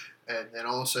 And then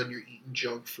all of a sudden you're eating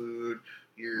junk food.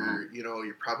 You're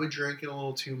probably drinking a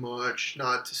little too much.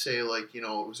 Not to say it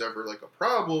was ever a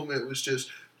problem. It was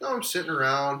just, I'm sitting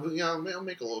around. I'll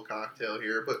make a little cocktail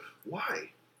here. But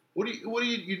why? What do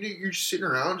you you're sitting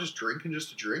around just drinking just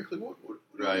to drink? What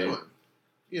are you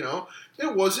doing?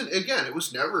 It wasn't, again, it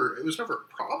was never a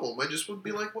problem. I just would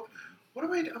be like, what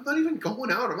am I, I'm not even going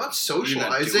out. I'm not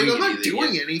socializing. I'm not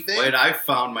doing anything. But I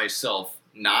found myself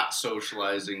not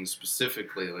socializing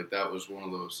specifically. That was one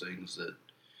of those things that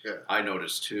I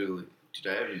noticed too.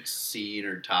 I haven't seen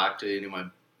or talked to any of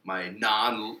my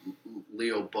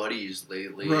non-Leo buddies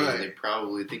lately. Right. They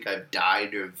probably think I've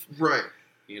died of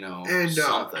and,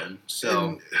 something.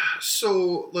 So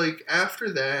after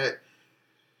that,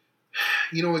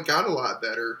 it got a lot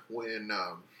better when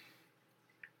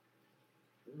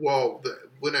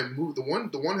when I moved, the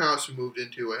one house we moved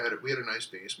into, we had a nice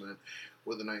basement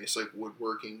with a nice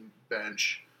woodworking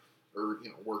bench or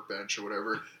workbench or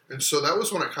whatever, and so that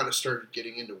was when I kind of started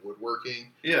getting into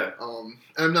woodworking. Yeah.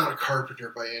 I'm not a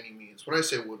carpenter by any means. When I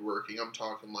say woodworking, I'm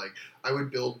talking I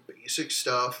would build basic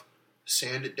stuff,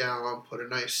 sand it down, put a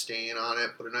nice stain on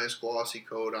it, put a nice glossy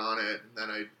coat on it, and then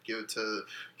I'd give it to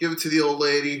the old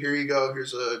lady. Here you go.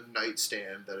 Here's a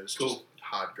nightstand that is just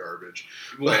hot garbage.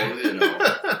 Well,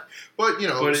 but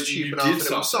it was cheap enough, and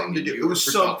it was something to do. It was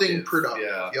something productive.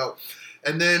 Yeah. Yep.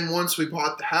 And then once we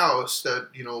bought the house that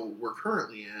we're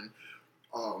currently in,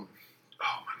 oh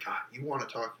my God, you want to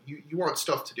talk? You want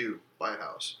stuff to do? Buy a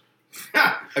house.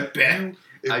 I bet.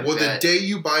 The day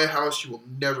you buy a house, you will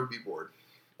never be bored.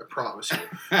 I promise you.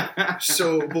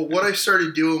 But what I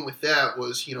started doing with that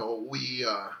was,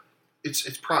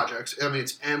 it's projects. I mean,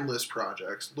 it's endless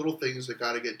projects, little things that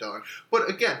got to get done. But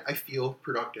again, I feel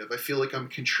productive. I feel like I'm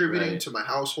contributing to my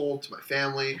household, to my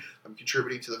family. I'm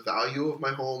contributing to the value of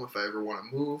my home if I ever want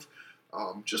to move.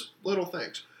 Just little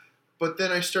things. But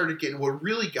then I started getting, what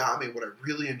really got me, what I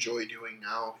really enjoy doing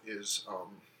now is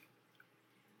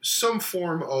some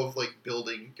form of like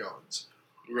building guns.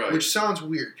 Right. Which sounds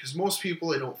weird because most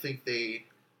people, I don't think they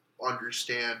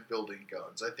understand building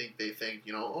guns. I think they think,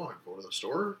 I go to the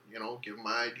store, give them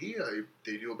my ID,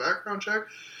 they do a background check,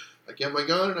 I get my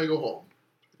gun and I go home.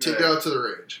 Take it out to the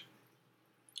range.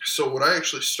 So what I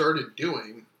actually started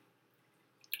doing,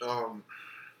 we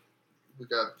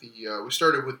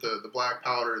started with the black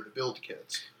powder, the build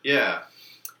kits. Yeah.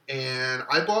 And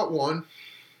I bought one,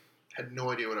 had no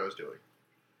idea what I was doing.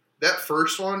 That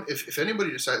first one, if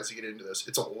anybody decides to get into this,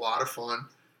 it's a lot of fun.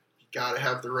 You got to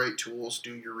have the right tools,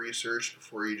 do your research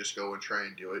before you just go and try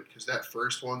and do it. Because that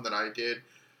first one that I did,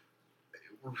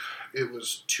 it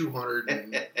was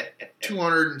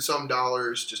 $200 and some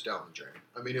dollars just down the drain.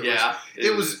 I mean,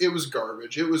 it was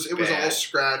garbage. It was all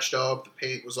scratched up. The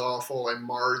paint was awful. I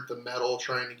marred the metal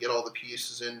trying to get all the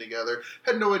pieces in together.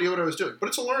 Had no idea what I was doing. But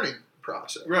it's a learning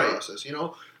process,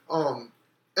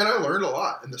 and I learned a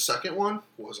lot. And the second one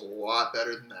was a lot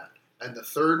better than that. And the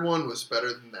third one was better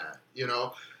than that.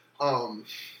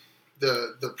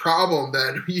 The problem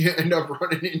that you end up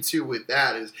running into with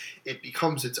that is it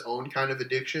becomes its own kind of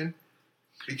addiction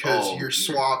because you're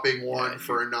swapping one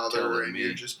for another, and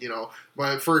you're just,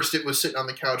 first it was sitting on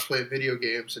the couch playing video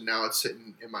games, and now it's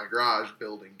sitting in my garage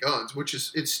building guns, which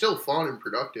is, it's still fun and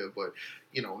productive, but,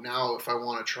 now if I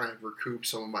want to try and recoup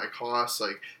some of my costs,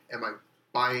 like, am I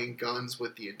buying guns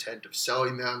with the intent of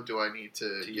selling them? Do I need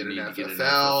to get an FFL? What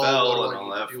do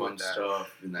I need to do with that?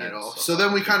 Stuff, so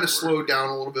then we kind of slowed down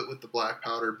a little bit with the black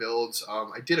powder builds.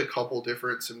 I did a couple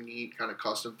different, some neat kind of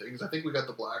custom things. I think we got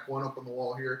the black one up on the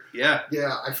wall here. Yeah.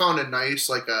 I found a nice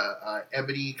like a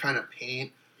ebony kind of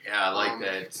paint. Yeah, I like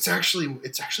that. It's actually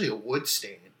a wood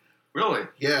stain. Really?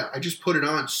 Yeah, I just put it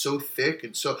on so thick,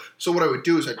 and so what I would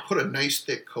do is I'd put a nice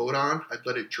thick coat on. I'd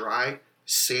let it dry.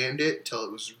 Sand it until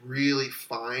it was really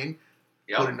fine.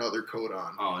 Put another coat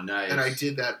on. Oh, nice. And I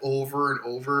did that over and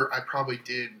over. I couldn't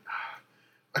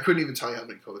even tell you how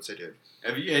many coats I did.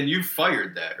 And you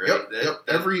fired that, right? Yep.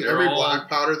 Every black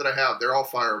powder that I have, they're all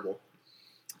fireable.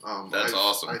 That's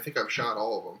awesome. I think I've shot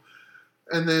all of them.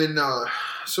 And then,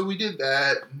 so we did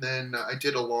that. And then I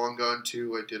did a long gun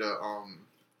too. I did a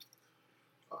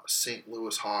St.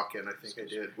 Louis Hawken, I think I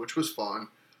did, which was fun.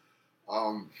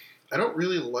 I don't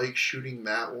really like shooting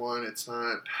that one. It's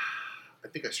not. I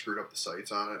think I screwed up the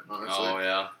sights on it, honestly. Oh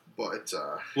yeah. But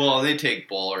well, they take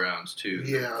ball rounds too.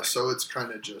 Yeah, like, so it's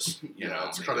kind of just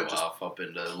it's kind of just off up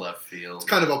into left field. It's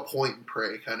kind of a point and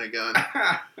pray kind of gun.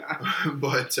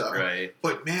 But right.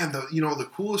 But man, the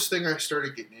coolest thing I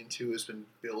started getting into has been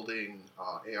building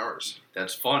ARs.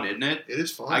 That's fun, isn't it? It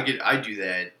is fun. I do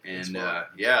that, and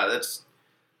that's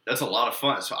a lot of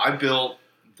fun. So I built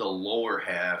the lower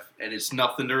half, and it's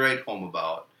nothing to write home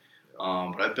about.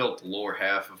 But I built the lower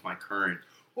half of my current.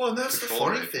 Well, and that's the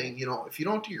funny thing, if you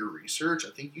don't do your research, I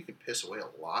think you can piss away a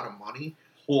lot of money.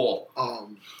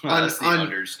 That's the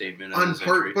understatement of this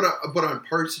entry. But on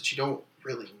parts that you don't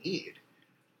really need.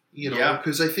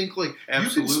 Because I think like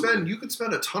you can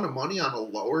spend a ton of money on a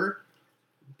lower,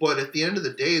 but at the end of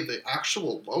the day, the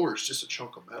actual lower is just a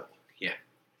chunk of metal. Yeah.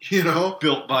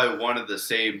 Built by one of the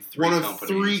same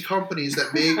three companies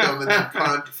that make them, and then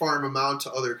farm them out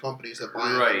to other companies that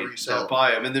buy them and resell. That buy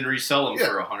them and then resell them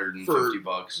for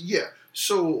 $150. Yeah.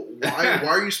 So why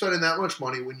are you spending that much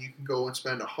money when you can go and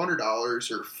spend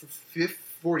 $100 or $50,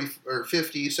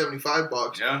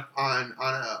 $75 on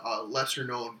a lesser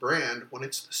known brand when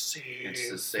it's the same? It's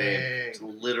the same. Thing. It's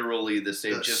literally the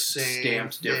same. Just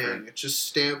stamped different. It's just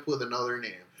stamped with another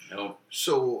name. Nope.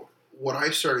 So what I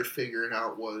started figuring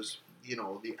out was,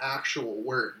 the actual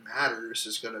where it matters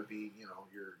is going to be,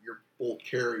 your bolt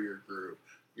carrier group,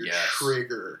 your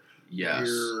trigger,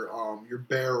 your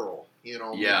barrel.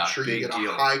 Make sure you get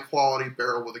a high quality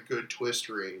barrel with a good twist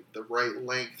rate, the right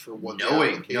length for what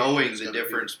knowing the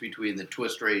difference between the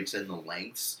twist rates and the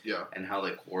lengths, and how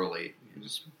they correlate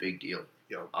is a big deal.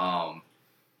 Yeah.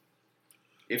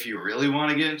 If you really want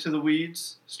to get into the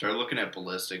weeds, start looking at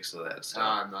ballistics of that stuff.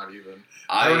 I'm not even.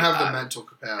 I don't have the mental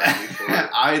capacity for it.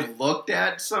 I looked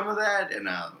at some of that, and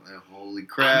holy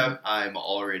crap, I'm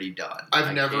already done.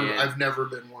 I've never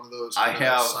been one of those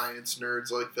science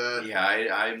nerds like that.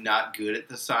 Yeah, I'm not good at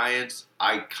the science.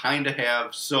 I kind of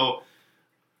have. So,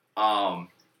 I'm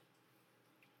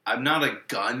not a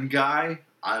gun guy.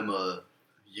 I'm a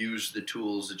use the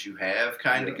tools that you have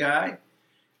kind of guy.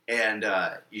 And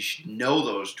you should know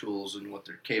those tools and what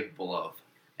they're capable of.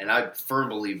 And I'm a firm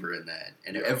believer in that.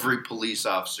 And every police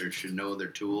officer should know their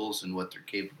tools and what they're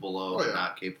capable of and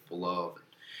not capable of.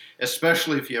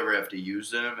 Especially if you ever have to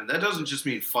use them. And that doesn't just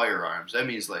mean firearms. That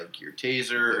means like your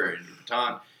taser and your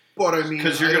baton. But I mean...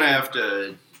 Because you're going to have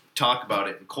to talk about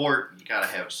it in court. You got to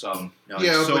have some knowledge.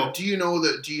 Yeah, but do you know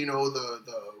the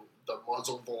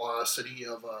muzzle velocity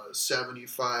of a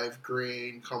 75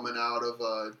 grain coming out of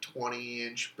a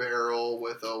 20-inch barrel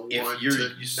with a 1 to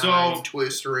 9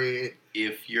 twist rate?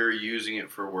 If you're using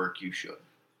it for work, you should.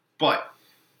 But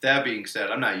that being said,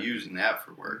 I'm not using that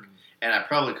for work. And I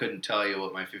probably couldn't tell you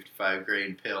what my 55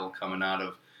 grain pill coming out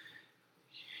of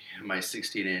my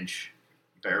 16-inch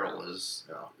barrel is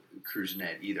cruising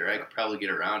at either. I could probably get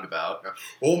a roundabout.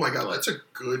 Oh my God, that's a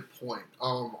good point.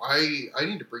 I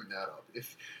need to bring that up.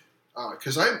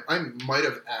 Because I might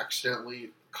have accidentally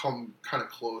come kind of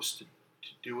close to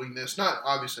doing this.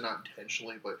 Obviously not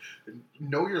intentionally, but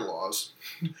know your laws.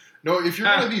 No, if you're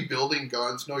going to be building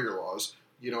guns, know your laws.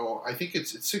 You know, I think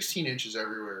it's 16 inches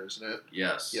everywhere, isn't it?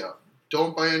 Yes. Yeah.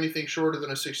 Don't buy anything shorter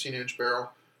than a 16-inch barrel.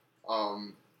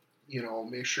 You know,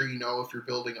 make sure you know if you're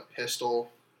building a pistol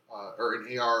or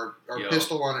an AR or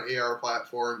pistol on an AR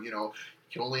platform. You know,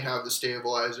 you can only have the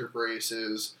stabilizer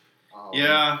braces. You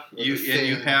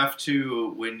have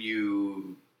to, when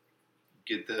you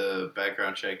get the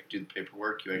background check, do the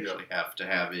paperwork, you actually have to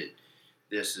have it.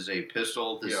 This is a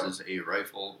pistol, this is a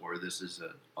rifle, or this is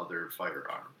a other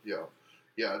firearm.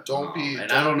 Yeah, don't be...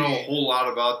 And I don't know a whole lot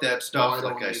about that stuff,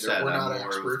 like I said. We're not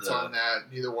experts on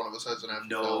that. Neither one of us has an FFL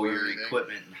know your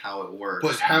equipment and how it works.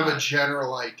 But have a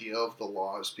general idea of the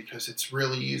laws, because it's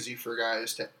really easy for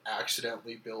guys to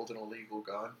accidentally build an illegal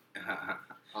gun.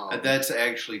 That's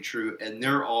actually true. And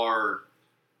there are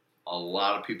a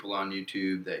lot of people on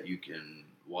YouTube that you can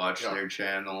watch their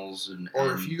channels and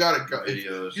if you got a gun,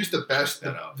 videos. Use the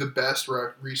best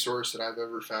resource that I've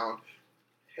ever found.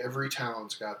 Every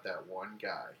town's got that one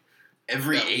guy.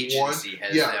 Every agency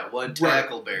has that one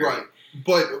tackleberry. Right.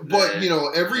 But you know,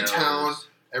 every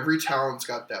town's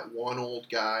got that one old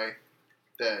guy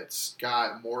that's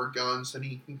got more guns than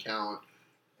he can count,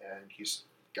 and he's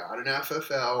got an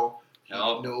FFL. He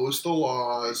knows the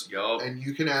laws, and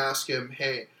you can ask him,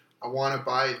 "Hey, I want to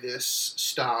buy this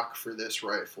stock for this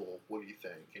rifle. What do you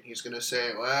think?" And he's going to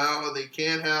say, "Well, they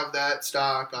can't have that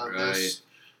stock on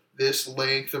this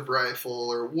length of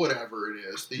rifle or whatever it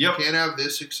is. You can't have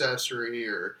this accessory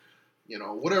or, you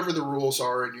know, whatever the rules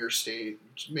are in your state.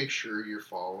 Just make sure you're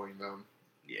following them."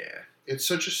 Yeah. It's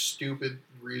such a stupid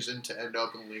reason to end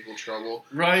up in legal trouble.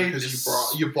 Right.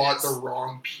 Because you bought the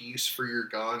wrong piece for your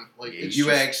gun. Like you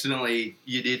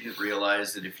didn't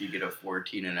realize that if you get a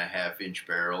 14.5-inch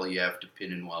barrel, you have to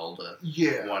pin and weld a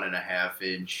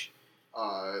 1.5-inch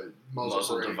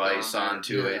muzzle device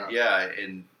onto it. Yeah,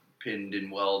 and pinned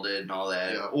and welded and all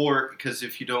that. Yeah. Or because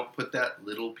if you don't put that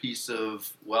little piece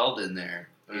of weld in there,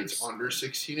 it's under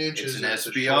 16 inches. It's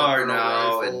an SBR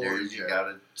now, and you got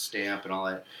a stamp and all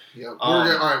that. Yeah, all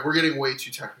right, we're getting way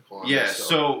too technical on this.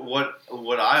 So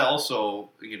what I also,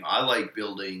 I like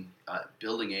building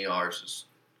ARs is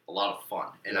a lot of fun,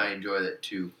 and I enjoy that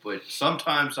too. But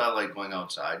sometimes I like going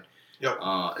outside. Yep.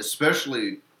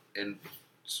 Especially, and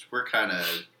we're kind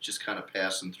of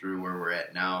passing through where we're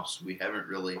at now, so we haven't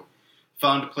really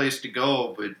found a place to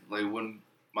go. But like when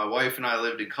my wife and I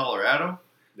lived in Colorado,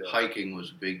 hiking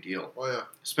was a big deal. Oh yeah.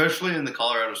 Especially in the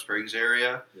Colorado Springs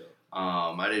area. Yeah.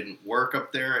 I didn't work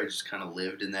up there. I just kind of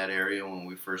lived in that area when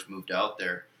we first moved out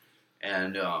there.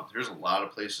 And there's a lot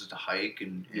of places to hike,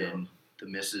 and the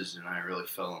missus and I really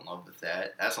fell in love with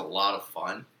that. That's a lot of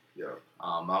fun. Yeah.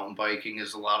 Mountain biking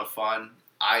is a lot of fun.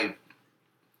 I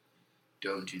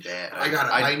don't do that.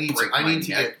 I need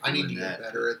to get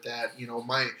better at that. You know,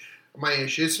 my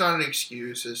issue, it's not an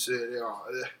excuse. It's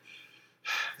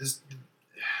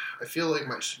I feel like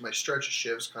my stretch of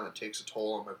shifts kind of takes a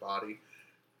toll on my body.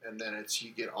 And then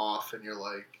you get off and you're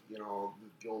like, you know,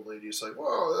 the old lady's like,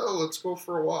 well, let's go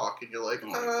for a walk. And you're like,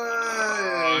 my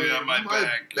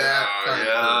back kind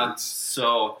of hurts.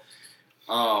 So,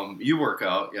 you work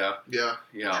out, Yeah.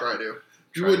 Try to.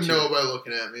 You wouldn't know by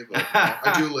looking at me, but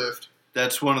I do lift.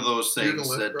 That's one of those things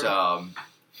that,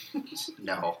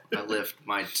 no, I lift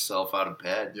myself out of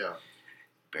bed. Yeah.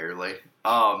 Barely.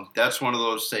 That's one of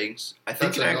those things. I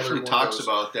think it actually talks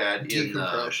about that in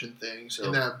decompression things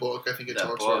in that book. I think it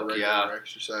talks about regular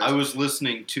exercise. I was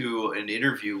listening to an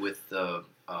interview with the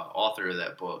author of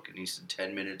that book, and he said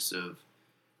 10 minutes of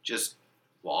just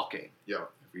walking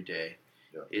every day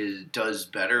does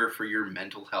better for your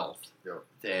mental health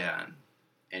than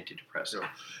antidepressant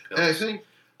pills. And I think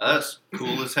that's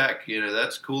cool as heck.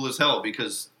 That's cool as hell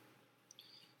because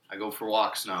I go for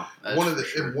walks now. One of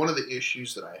the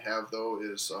issues that I have though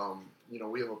is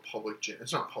we have a public gym.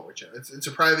 It's not a public gym. It's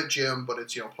a private gym, but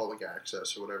it's public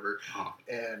access or whatever. Oh.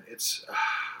 And it's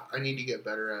I need to get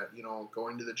better at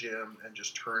going to the gym and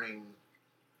just turning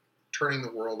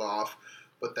the world off.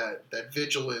 But that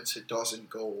vigilance, it doesn't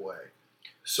go away.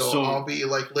 So I'll be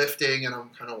like lifting and I'm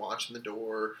kind of watching the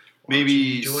door.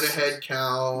 Maybe doing a head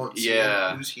count.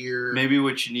 Yeah. Who's here? Maybe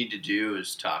what you need to do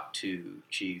is talk to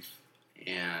chief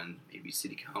and maybe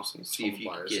city council and see if you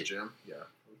can get gym. Yeah.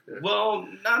 Okay. Well,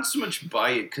 not so much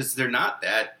buy it because they're not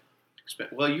that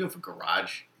expensive. Well, you have a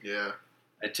garage. Yeah.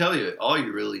 I tell you, all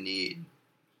you really need,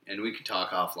 and we could talk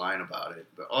offline about it,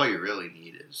 but all you really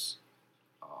need is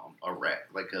a rack,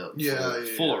 like a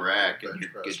full rack, and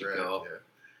you're good to go.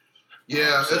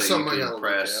 Yeah, so that's something I you gotta can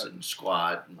press look at. and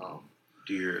squat and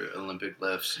do your Olympic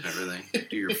lifts and everything.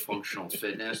 Do your functional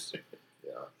fitness.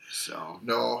 Yeah. So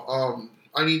no,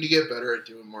 I need to get better at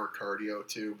doing more cardio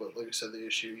too. But like I said, the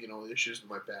issues with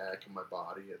my back and my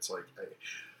body. It's like,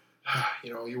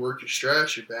 you work your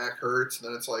stretch, your back hurts, and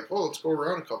then it's like, oh, let's go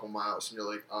around a couple miles, and you're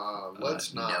like,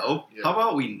 let's not. No. Yeah. How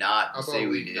about we not say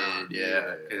we did? Not?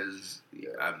 Yeah, because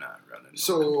I'm not running.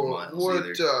 So a couple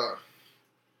miles either.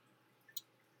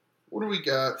 What do we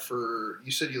got for?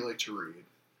 You said you like to read.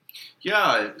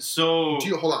 Yeah. So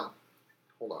hold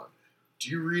on. Do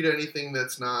you read anything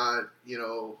that's not,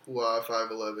 Hua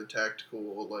 511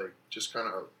 tactical, like just kind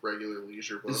of regular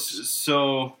leisure books?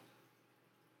 So,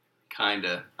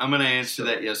 kinda. I'm gonna answer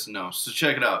that yes and no. So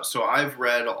check it out. So I've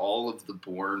read all of the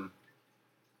Bourne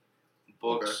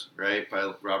books, right,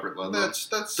 by Robert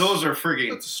Ludlum. Those are frigging.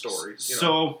 That's a story.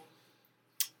 So,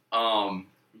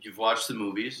 you've watched the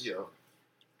movies. Yeah.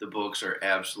 The books are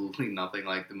absolutely nothing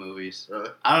like the movies.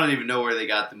 Really? I don't even know where they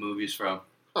got the movies from.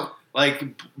 Huh. Like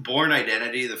Bourne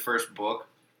Identity, the first book,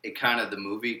 the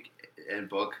movie and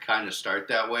book kind of start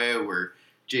that way, where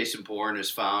Jason Bourne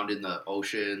is found in the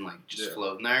ocean, like just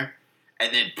floating there,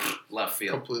 and then left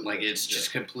field, completely it's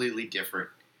just completely different.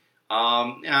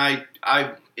 I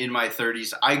in my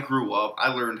 30s, I grew up.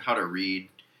 I learned how to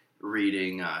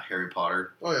reading Harry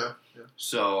Potter. Oh yeah.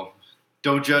 So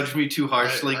don't judge me too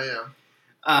harshly. I am.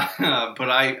 But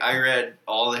I read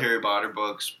all the Harry Potter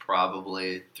books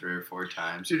probably 3 or 4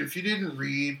 times. Dude, if you didn't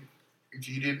read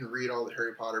all the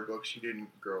Harry Potter books, you didn't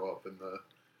grow up in the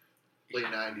late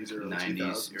 90s, early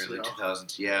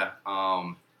 2000s. Yeah.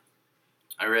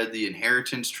 I read the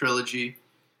Inheritance trilogy.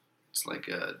 It's like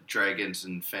dragons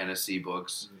and fantasy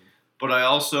books. Mm-hmm. But I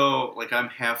also, I'm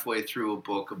halfway through a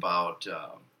book about,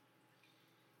 I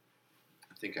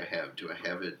think I have, do I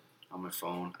have it on my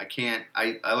phone? I can't,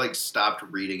 I stopped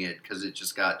reading it because it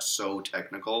just got so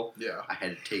technical. Yeah. I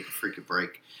had to take a freaking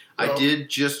break. Well, I did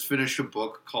just finish a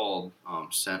book called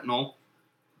Sentinel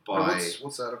by...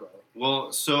 What's that about?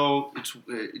 Well, so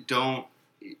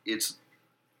it's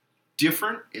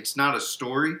different. It's not a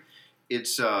story.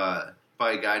 It's by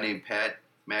a guy named Pat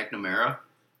McNamara.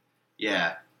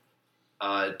 Yeah.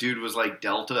 Dude was like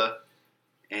Delta,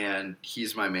 and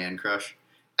he's my man crush.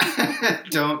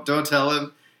 Don't tell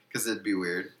him, because it'd be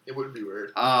weird. It would be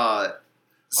weird.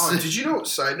 Did you know,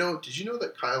 side note, did you know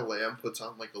that Kyle Lamb puts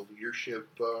on like a leadership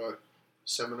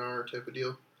seminar type of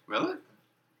deal? Really?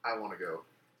 I want to go.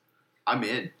 I'm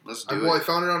in. Let's do it. Well, I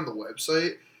found it on the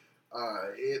website.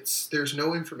 There's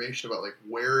no information about like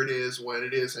where it is, when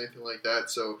it is, anything like that.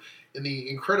 So in the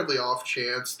incredibly off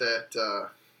chance that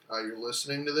you're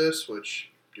listening to this, which,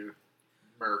 dude,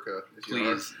 America, if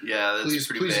please, that's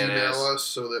pretty please badass. Email us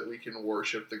so that we can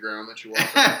worship the ground that you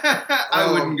walk on.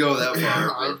 I wouldn't go that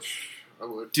far. I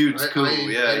would. Dude's cool.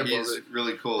 He's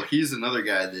really cool. He's another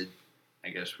guy that I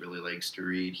guess really likes to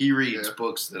read. He reads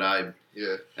books that are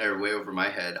way over my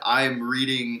head. I'm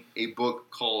reading a book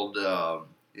called The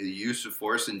Use of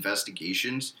Force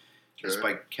Investigations. Okay. It's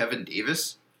by Kevin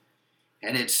Davis.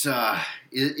 And it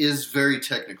is very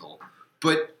technical.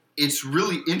 But it's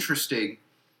really interesting.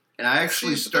 And I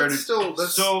actually started...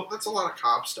 That's a lot of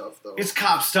cop stuff, though. It's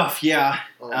cop stuff, yeah.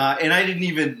 And I didn't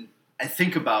even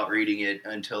think about reading it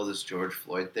until this George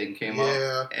Floyd thing came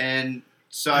up. And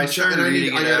so I started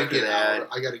reading it after that.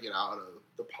 I got to get out of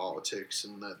the politics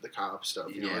and the cop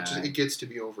stuff. You know, it gets to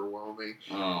be overwhelming.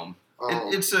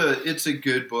 It's a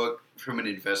good book from an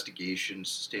investigation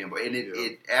standpoint. And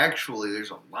it actually,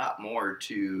 there's a lot more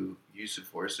to use of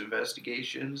force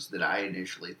investigations than I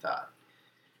initially thought.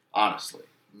 Honestly.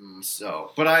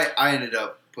 So, but I ended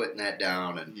up putting that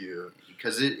down, and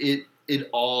because it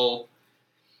all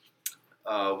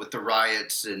with the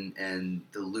riots and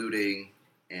the looting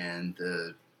and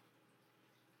the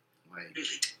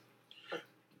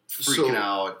freaking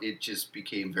out, it just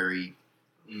became very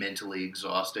mentally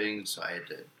exhausting, so I had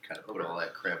to kind of put all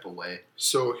that crap away.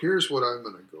 So here's what I'm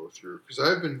going to go through, because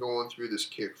I've been going through this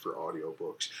kick for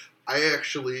audiobooks. I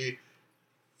actually,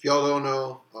 if y'all don't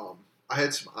know, I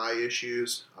had some eye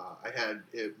issues. I had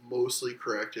it mostly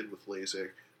corrected with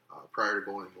LASIK prior to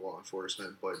going into law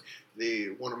enforcement, but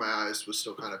one of my eyes was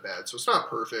still kind of bad, so it's not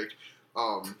perfect.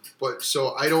 But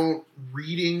so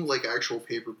reading like actual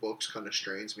paper books kind of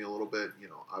strains me a little bit. You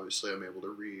know, obviously I'm able to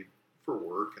read for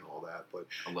work and all that, but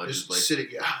Allegedly. just sitting,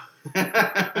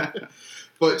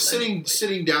 but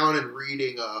sitting down and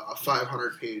reading a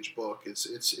 500-page book,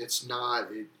 it's not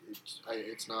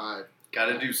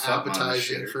gotta do something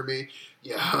appetizing for me.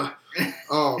 Yeah.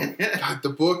 God,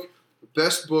 the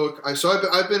best book.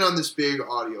 I've been on this big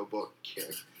audiobook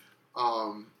kick.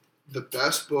 The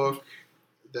best book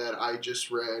that I just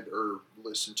read or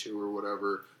listened to or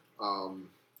whatever.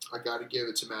 I got to give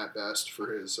it to Matt Best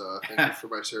for his thank you for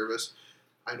my service.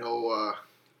 I know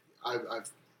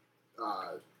I've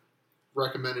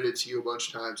recommended it to you a bunch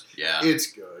of times. Yeah,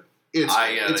 it's good. It's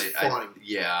funny.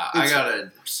 I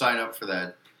gotta sign up for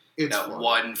that. It's that funny.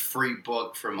 One free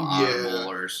book from Audible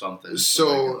or something.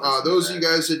 So those of you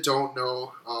guys that don't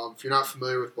know, if you're not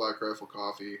familiar with Black Rifle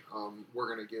Coffee, we're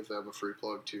gonna give them a free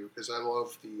plug too, because I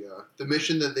love the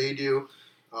mission that they do.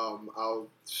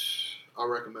 I'll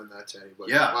recommend that to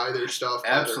anybody. Yeah, buy their stuff,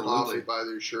 buy their coffee, buy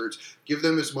their shirts. Give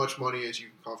them as much money as you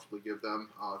can comfortably give them.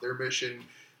 Their mission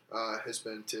has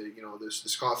been to,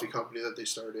 this coffee company that they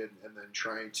started, and then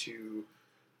trying to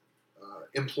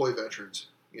employ veterans.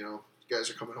 Guys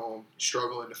are coming home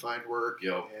struggling to find work,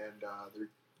 and they're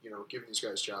giving these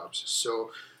guys jobs.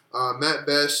 So Matt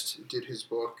Best did his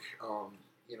book.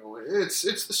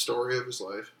 It's the story of his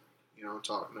life.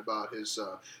 Talking about his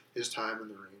time in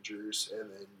the Rangers and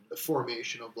then the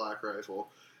formation of Black Rifle.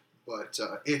 But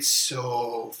it's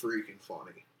so freaking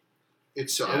funny.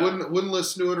 I wouldn't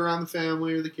listen to it around the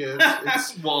family or the kids.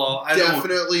 It's I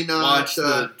definitely don't not watch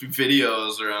the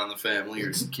videos around the family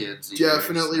or kids.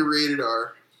 Definitely rated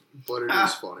R, but it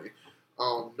is funny.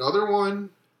 Another one,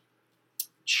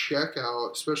 check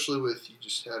out, especially with you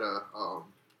just had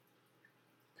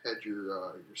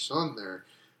your son there,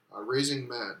 Raising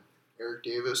Men. Eric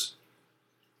Davis,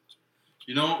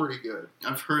 pretty good.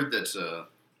 I've heard that's a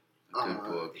good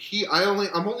book.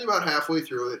 I'm only about halfway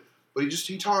through it, but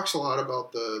he talks a lot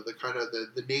about the kind of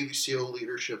the Navy SEAL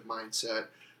leadership mindset,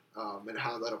 and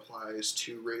how that applies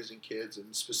to raising kids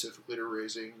and specifically to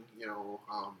raising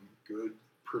good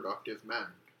productive men.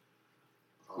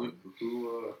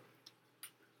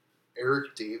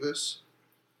 Eric Davis.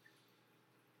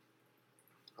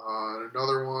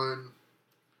 Another one.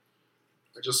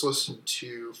 I just listened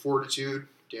to Fortitude,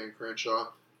 Dan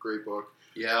Crenshaw. Great book.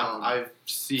 Yeah, I've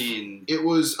seen...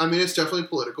 It's definitely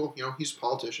political. He's a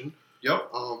politician. Yep.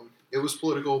 It was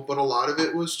political, but a lot of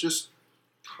it was just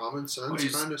common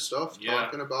sense kind of stuff. Yeah.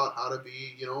 Talking about how to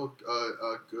be,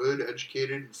 a good,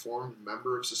 educated, informed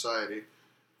member of society.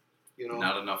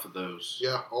 Not enough of those.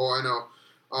 Yeah. Oh, I know.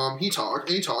 He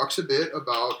talks a bit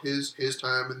about his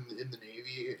time in the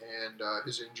Navy and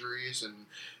his injuries and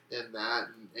that,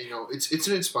 and it's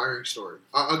an inspiring story.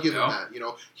 I'll give him that.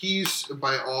 He's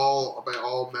by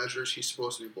all measures he's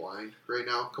supposed to be blind right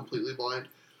now, completely blind,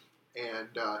 and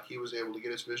he was able to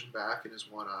get his vision back in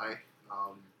his one eye.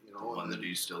 The one that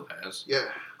he still has. Yeah.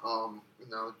 And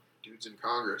now dude's in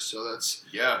Congress, so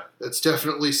that's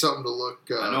definitely something to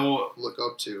look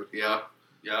up to. Yeah.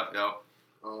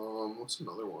 What's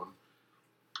another one?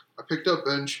 I picked up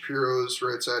Ben Shapiro's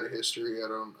Right Side of History. I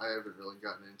haven't really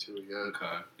gotten into it yet.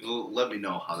 Okay. Let me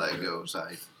know how that goes.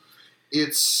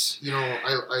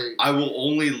 I will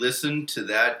only listen to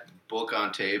that book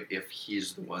on tape if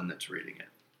he's the one that's reading it.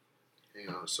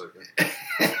 Hang on a second.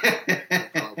 I'm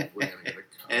probably going to get a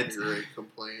copyright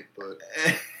complaint, but...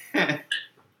 That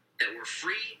were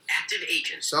free active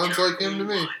agents. Sounds like him to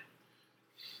me.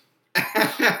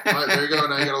 Alright, there you go.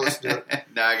 Now you gotta listen to it.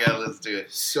 Now I gotta listen to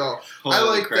it. So Holy I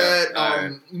like crap. that.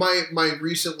 Right.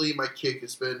 My kick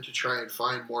has been to try and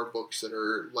find more books that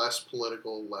are less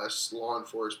political, less law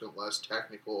enforcement, less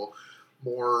technical,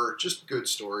 more just good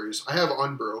stories. I have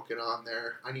Unbroken on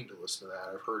there. I need to listen to that.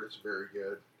 I've heard it's very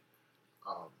good.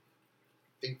 I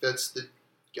think that's the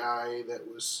guy that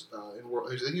was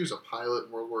he was a pilot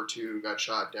in World War II, got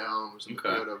shot down, was in the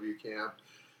POW camp.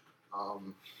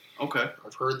 Okay.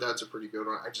 I've heard that's a pretty good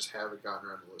one. I just haven't gotten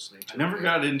around to listening to it. I never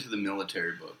got into the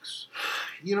military books.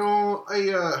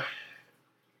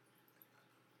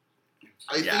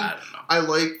 I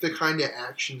like the kind of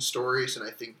action stories, and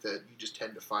I think that you just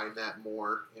tend to find that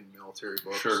more in military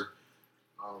books. Sure.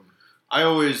 I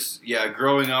always,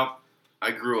 growing up,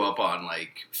 I grew up on,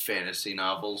 fantasy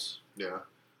novels. Yeah.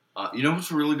 You know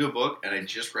what's a really good book? And I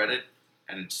just read it,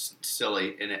 and it's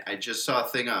silly. And I just saw a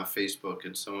thing on Facebook,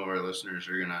 and some of our listeners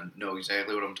are going to know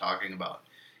exactly what I'm talking about.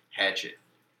 Hatchet.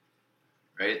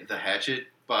 Right? The Hatchet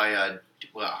by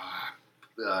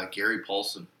Gary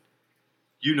Paulson.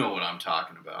 You know what I'm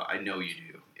talking about. I know you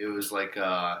do. It was like...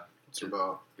 What's it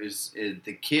about?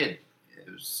 The kid.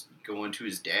 It was going to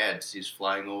his dad's. He's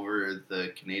flying over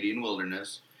the Canadian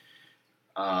wilderness.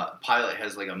 Pilot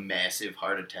has like a massive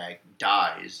heart attack,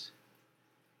 dies,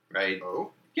 right?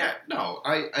 Oh? Yeah, no,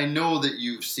 I know that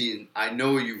I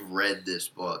know you've read this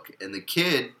book. And the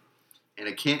kid,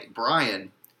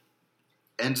 Brian,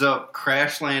 ends up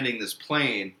crash landing this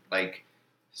plane like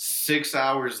 6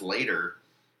 hours later.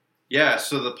 Yeah,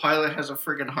 so the pilot has a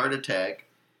freaking heart attack,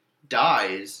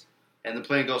 dies, and the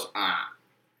plane goes,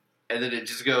 and then it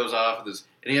just goes off of this.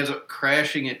 And he ends up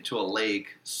crashing into a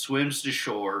lake, swims to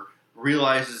shore,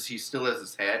 realizes he still has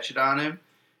his hatchet on him,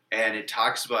 and it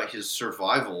talks about his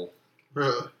survival.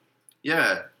 Really?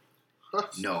 Yeah.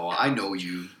 No, I know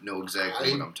you know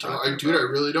exactly what I'm talking about. Dude, I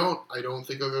really don't. I don't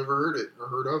think I've ever heard it or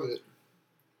heard of it.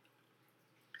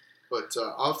 But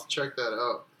I'll have to check that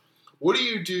out. What do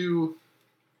you do?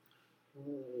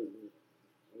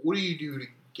 What do you do to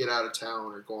get out of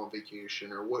town or go on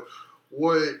vacation, or what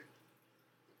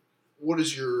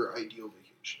is your ideal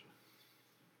vacation?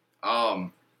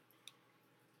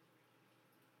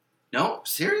 No,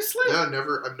 seriously? Yeah, I've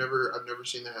never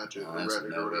seen The Hatchet or read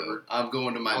it or whatever. I'm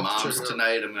going to my mom's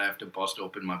tonight. I'm gonna have to bust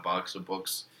open my box of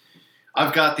books.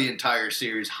 I've got the entire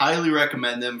series. Highly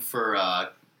recommend them for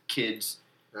kids.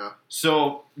 Yeah.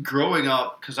 So growing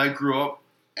up, because I grew up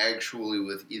actually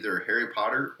with either Harry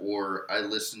Potter or I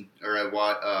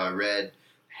read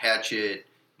Hatchet,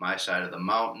 My Side of the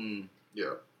Mountain.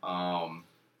 Yeah. God,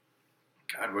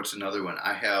 what's another one?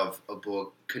 I have a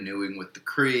book, Canoeing with the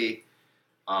Cree.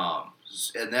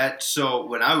 So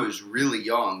when I was really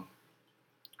young,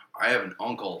 I have an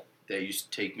uncle that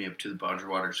used to take me up to the Boundary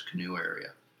Waters canoe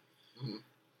area. Mm-hmm.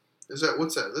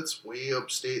 What's that? That's way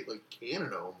upstate, like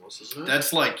Canada almost, isn't it?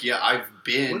 That's like, yeah, I've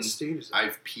been... What state is that?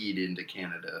 I've peed into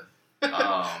Canada.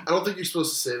 I don't think you're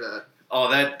supposed to say that. Oh,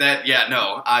 yeah,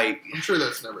 no, I'm sure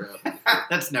that's never happened.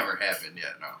 That's never happened,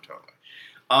 yeah, no, totally.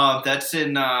 That's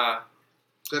in,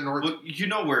 Is that north? well, you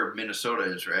know where Minnesota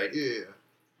is, right? Yeah.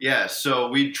 Yeah, so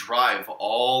we drive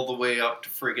all the way up to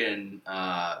friggin'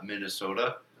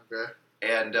 Minnesota. Okay.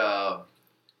 And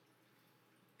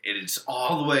it's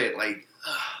all the way, like...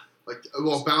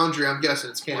 Boundary, I'm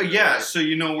guessing it's Canada. Well, yeah, right? so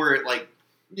you know where it, like...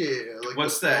 Yeah, like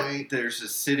what's that? Point. There's a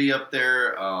city up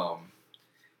there,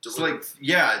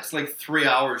 it's like 3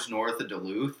 hours north of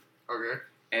Duluth. Okay.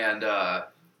 And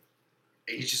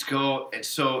you just go, and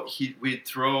so we'd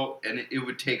throw, and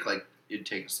it'd take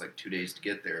us like 2 days to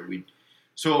get there.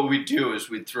 So what we'd do is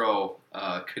we'd throw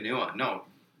a canoe on.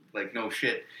 No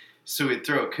shit. So we'd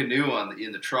throw a canoe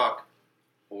in the truck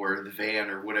or the van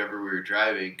or whatever we were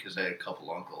driving, because I had a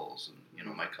couple uncles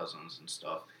and my cousins and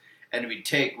stuff. And we'd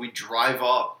drive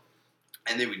up,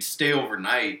 and then we'd stay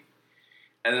overnight,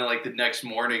 and then like the next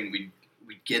morning we'd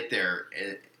get there,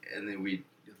 and then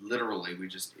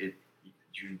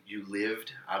you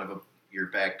lived out of your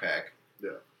backpack.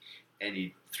 Yeah. And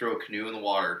you throw a canoe in the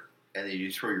water, and then you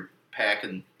throw your pack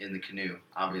in the canoe.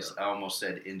 Obviously, yeah. I almost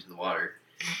said into the water.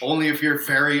 Only if you're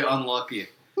very unlucky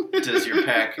does your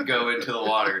pack go into the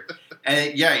water.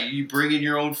 And yeah, you bring in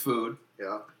your own food.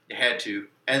 Yeah. You had to.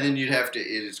 And then you'd have to, it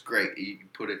is great. You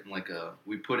put it in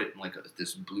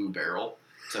this blue barrel.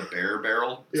 It's a bear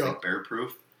barrel. It's like bear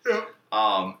proof. Yeah.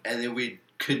 And then we'd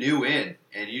canoe in,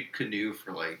 and you'd canoe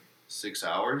for like 6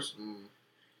 hours. Mm.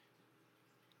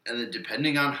 And then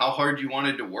depending on how hard you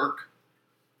wanted to work,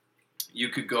 you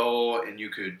could go and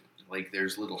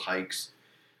there's little hikes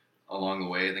along the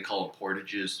way. They call them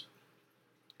portages.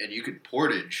 And you could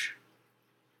portage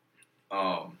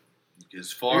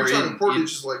as far You're talking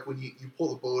portage is like when you pull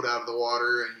the boat out of the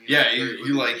water and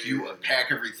you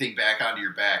pack everything back onto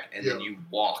your back, and then you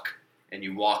walk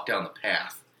down the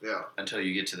path until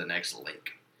you get to the next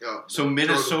lake. Yeah. So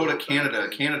Minnesota,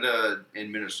 Canada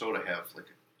and Minnesota have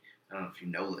I don't know if you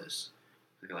know this,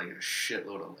 like a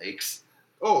shitload of lakes.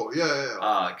 Oh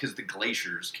yeah. Because the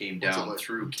glaciers came down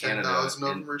through Canada. 10,000 of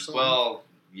them or something. Well,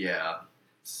 yeah,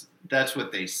 that's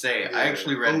what they say. Yeah, I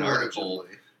actually read an article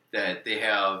that they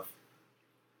have,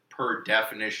 per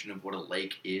definition of what a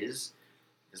lake is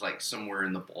like somewhere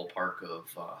in the ballpark of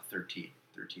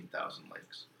 13,000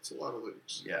 lakes. It's a lot of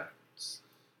lakes. Yeah.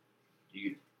 You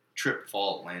could trip,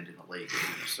 fall, land in a lake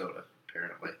in Minnesota,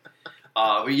 apparently.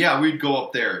 But yeah, we'd go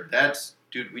up there.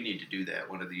 Dude, we need to do that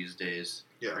one of these days.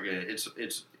 Yeah.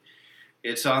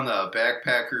 It's on the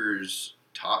backpackers'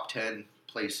 top 10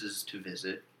 places to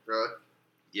visit. Really?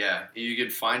 Yeah, you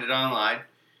can find it online.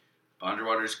 Boundary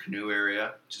Waters Canoe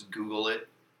Area. Just Google it.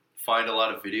 Find a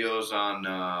lot of videos on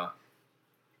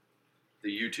the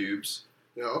YouTubes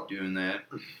Yep. doing that.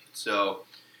 So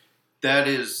that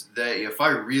is that. If I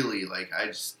really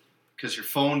because your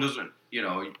phone doesn't,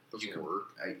 Doesn't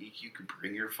work. You could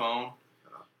bring your phone,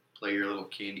 play your little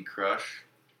Candy Crush.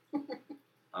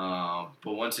 But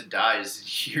once it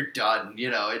dies, you're done.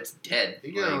 It's dead.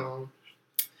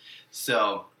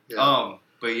 So, Yeah.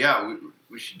 but yeah,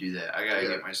 we should do that. I gotta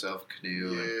get myself a canoe.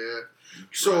 Yeah. And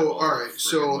So, all right. friggin'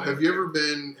 So, way have up you there.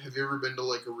 ever been to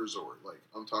like a resort? Like,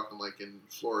 I'm talking like in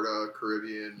Florida,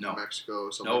 Caribbean, No. Mexico,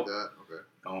 something Nope. like that. Okay.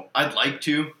 No, I'd like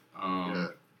to. Yeah.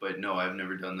 But no, I've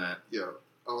never done that. Yeah.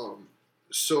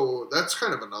 So that's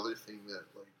kind of another thing that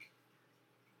like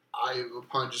I,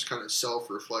 upon just kind of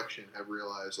self-reflection, have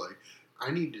realized like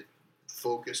I need to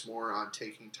focus more on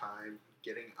taking time,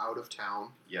 getting out of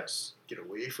town, Yes. get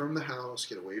away from the house,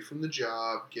 get away from the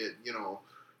job, get Yeah.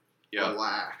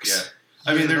 relax. Yeah.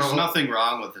 I mean, You there's know? nothing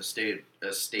wrong with a staycation.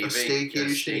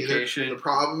 staycation. The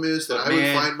problem is that But I would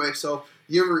man- find myself.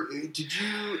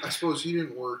 I suppose you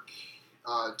didn't work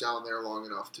down there long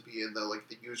enough to be in the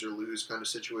use or lose kind of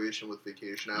situation with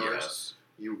vacation hours. Yes.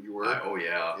 You were. Oh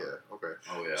yeah. Yeah. Okay.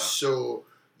 Oh yeah. So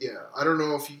yeah, I don't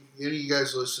know if any of you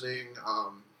guys listening.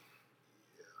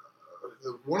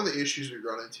 One of the issues we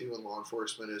run into in law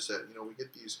enforcement is that we get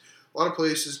a lot of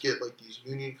places get like these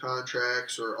union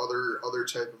contracts or other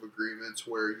type of agreements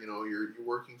where you're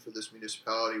working for this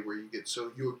municipality where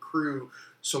you accrue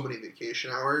so many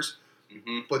vacation hours,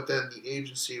 but then the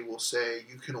agency will say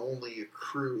you can only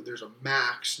accrue. There's a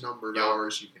max number of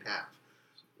hours you can have.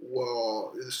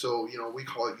 Well, so we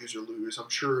call it use or lose. I'm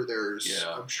sure there's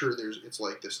it's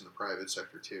like this in the private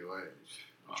sector too.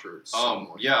 I'm sure it's something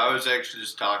like that. I was actually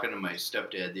just talking to my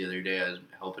stepdad the other day. I was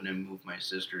helping him move my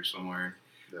sister somewhere.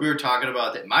 Yeah. We were talking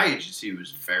about that. My agency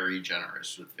was very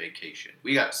generous with vacation.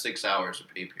 We got 6 hours of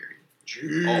pay period.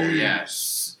 Jeez. Oh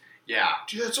yes, yeah.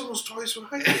 Dude, that's almost twice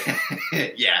what I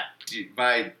get. Yeah, dude,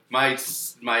 my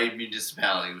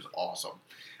municipality was awesome.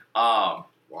 Wow.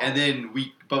 And then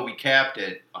we capped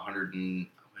it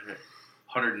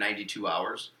 192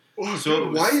 hours. Oh, So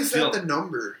dude, why is that the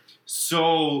number?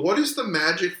 So what is the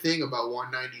magic thing about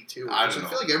 192? I don't know. I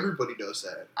feel like everybody does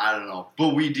that. I don't know,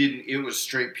 but we didn't. It was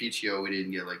straight PTO. We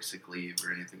didn't get like sick leave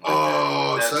or anything like that.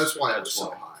 Oh, so that's why it was so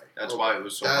high. That's why it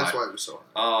was so high. That's why it was so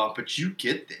high. But you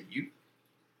get that you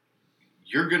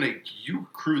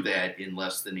accrue that in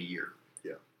less than a year.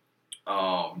 Yeah.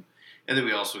 And then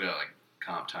we also got like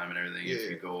comp time and everything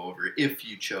if you go over it, if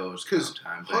you chose comp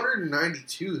time.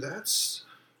 192, that's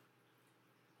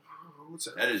what's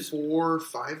that? That is 4 or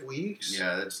 5 weeks.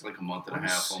 Yeah, that's like a month and a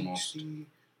half almost.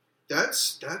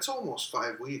 That's almost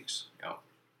 5 weeks. Yep.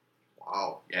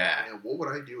 Wow. Yeah. Man, what would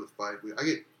I do with 5 weeks? I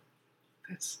get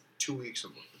that's 2 weeks a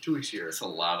month. 2 weeks a year. That's a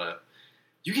lot of.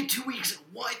 You get 2 weeks of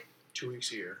what? 2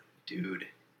 weeks a year, dude.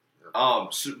 Yeah.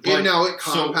 And now it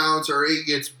compounds or it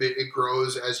gets big. It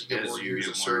grows as you get more years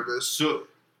of service. So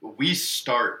we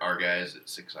start our guys at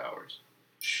 6 hours.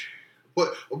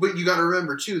 But you got to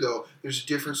remember too, though. There's a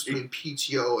difference between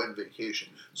PTO and vacation.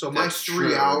 So my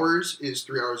 3 hours is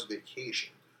 3 hours of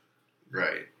vacation.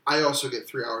 Right. I also get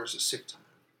 3 hours of sick time.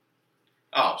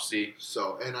 Oh, see.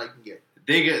 So and I can get.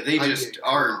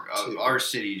 Our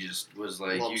city just was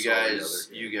like you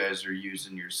guys are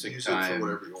using your sick time for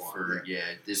whatever you want.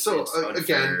 So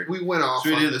again, we went off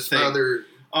on this other.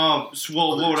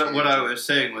 What I was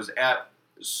saying was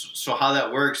so how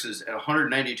that works is at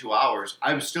 192 hours,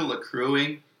 I'm still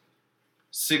accruing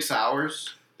 6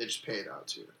 hours. They just pay it out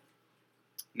to you.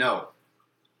 No.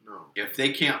 If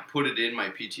they can't put it in my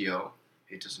PTO,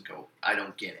 it doesn't go. I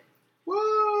don't get it.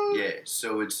 What? Yeah,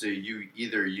 so it's you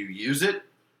use it.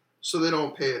 So they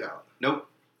don't pay it out. Nope.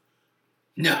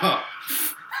 No.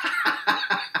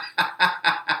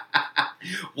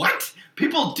 What?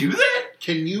 People do that?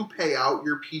 Can you pay out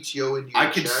your PTO in your I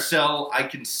can check?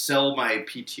 sell my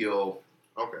PTO.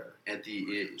 Okay. At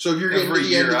the so if you're getting every to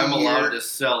the year, end of the I'm year, allowed to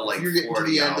sell like 40 if you're getting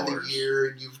to the end hours. of the year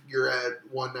and you're at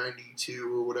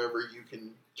 192 or whatever, you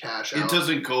can cash out. It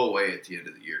doesn't go away at the end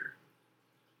of the year.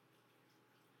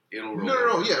 It'll roll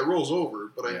No. Yeah, it rolls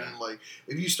over. But I mean, like,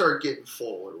 if you start getting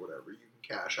full or whatever, you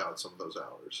can cash out some of those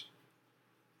hours.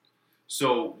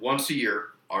 So once a year,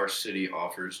 our city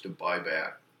offers to buy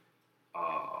back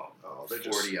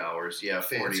 40 hours. Yeah,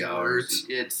 40 hours. Words.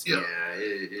 It's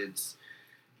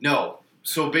no.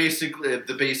 So basically,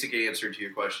 the basic answer to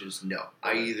your question is no.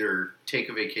 I either take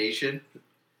a vacation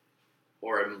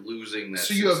or I'm losing that.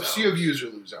 So you have use or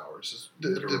lose hours. Is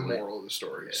the moral of the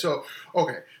story. Yeah. So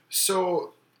okay.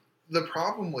 So the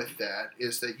problem with that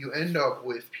is that you end up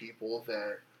with people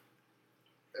that,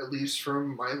 at least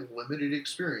from my limited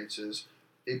experiences,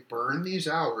 they burn these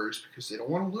hours because they don't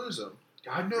want to lose them.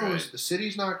 God knows the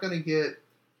city's not going to get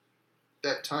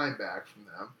that time back from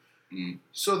them. Mm.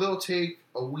 So they'll take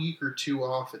a week or two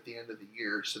off at the end of the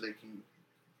year so they can,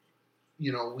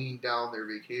 wean down their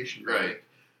vacation. Right.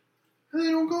 And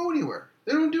they don't go anywhere.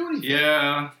 They don't do anything.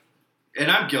 Yeah. And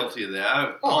I'm guilty of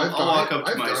that. I'll walk up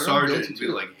to my sergeant and be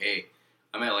like, hey,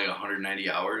 I'm at like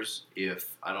 190 hours.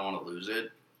 If I don't want to lose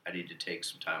it, I need to take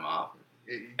some time off.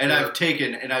 And I've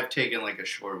taken like a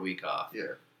short week off.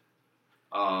 Yeah.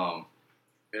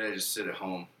 And I just sit at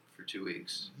home for 2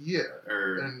 weeks. Yeah.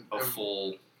 Or a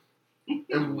full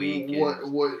week.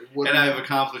 What and I've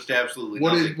accomplished absolutely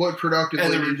nothing. What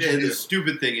productively did you do? The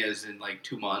stupid thing is, in like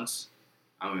 2 months,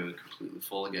 I'm going to be completely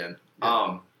full again.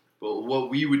 Yeah. But what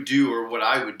we would do, or what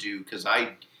I would do, because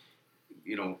I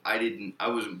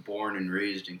wasn't born and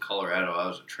raised in Colorado. I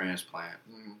was a transplant.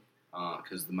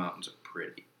 Because the mountains are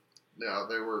pretty. Yeah,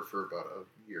 they were for about a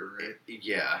year, right?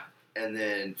 Yeah. And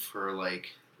then for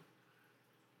like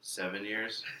 7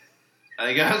 years, I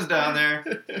think I was down there.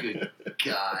 Good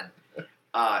God.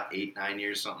 8, 9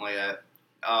 years, something like that.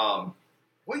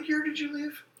 What year did you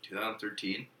leave?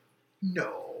 2013.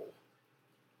 No.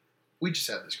 We just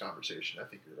had this conversation. I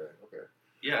think you're right. Okay.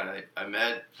 Yeah, I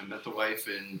met the wife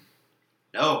in...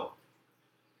 No.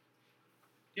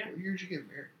 Yeah. What year did you get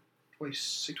married?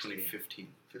 2016? 2015.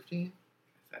 15?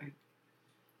 I think.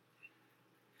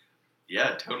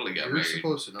 Yeah, totally got You're married.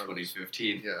 Supposed to know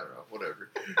 2015. Yeah, no, whatever.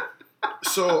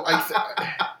 So my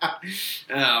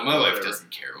wife doesn't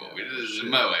care what we do.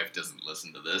 My wife doesn't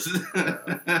listen to this.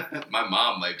 My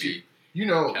mom might be. You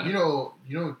know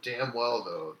damn well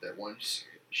though that once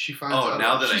she finds out. Oh,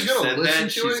 now that I said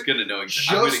that, she's gonna know. Just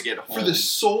I'm gonna get home for the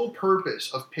sole purpose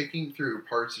of picking through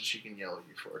parts that she can yell at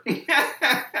you for.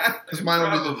 Because mine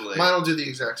will do the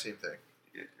exact same thing.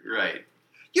 Right.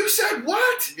 You said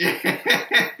what?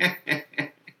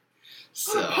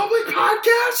 So, on a public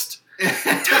podcast? To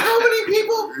how many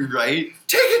people? Right.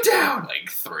 Take it down. Like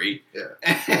 3. Yeah.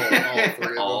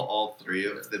 All three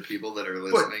of the people that are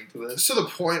listening to this. So the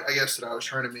point, I guess, that I was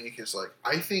trying to make is like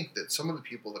I think that some of the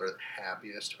people that are the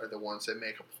happiest are the ones that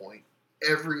make a point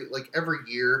every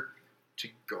year to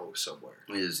go somewhere.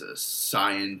 It is a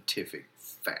scientific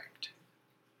fact,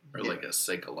 or like a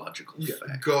psychological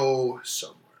fact. Go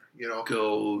somewhere.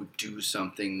 Go do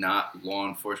something. Not law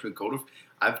enforcement.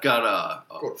 I've got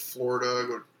go to Florida,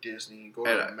 go to Disney, go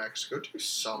to Mexico, do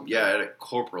something. Yeah, I had a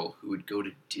corporal who would go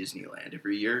to Disneyland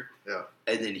every year. Yeah.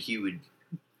 And then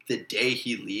the day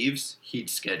he leaves, he'd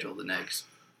schedule the next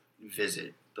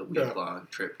visit, the week-long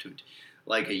trip to,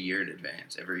 like a year in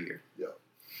advance, every year. Yeah.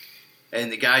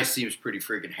 And the guy seems pretty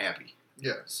freaking happy.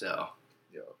 Yeah. So.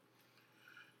 Yeah.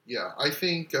 Yeah, I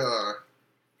think that's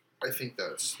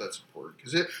important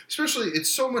because especially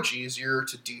it's so much easier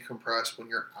to decompress when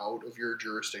you're out of your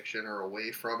jurisdiction or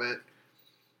away from it.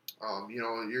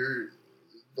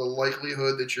 The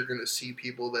likelihood that you're going to see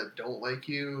people that don't like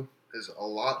you is a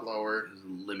lot lower. It's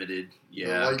limited.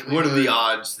 Yeah. What are the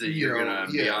odds that you're going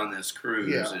to be on this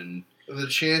cruise? Yeah. And the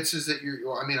chances that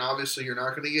obviously you're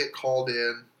not going to get called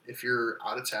in if you're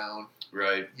out of town.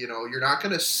 Right. You're not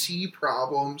going to see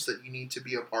problems that you need to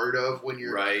be a part of when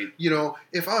you're. Right.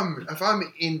 If I'm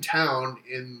in town,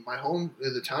 in my home,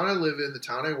 in the town I live in, the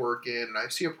town I work in, and I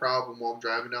see a problem while I'm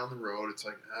driving down the road, it's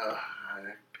like, I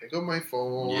pick up my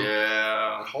phone.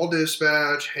 Yeah. Call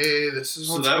dispatch. Hey, this is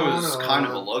what's going on. So that was kind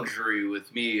of a luxury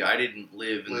with me. I didn't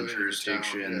live in the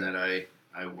jurisdiction that I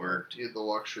worked. You had the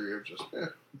luxury of just.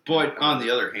 But on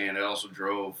the other hand, I also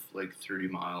drove like 30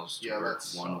 miles to work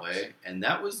one sucks. way, and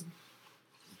that was.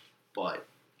 But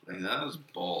that was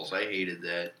balls. I hated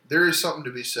that. There is something to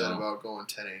be said about going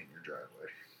 10-8 in your driveway.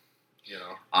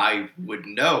 I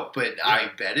wouldn't know, but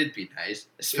I bet it'd be nice,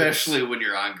 especially when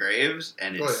you're on Graves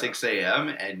and it's 6 a.m.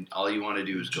 and all you want to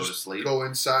do is go to sleep. Go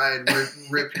inside,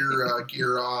 rip your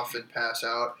gear off, and pass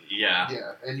out. Yeah.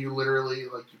 Yeah, and you literally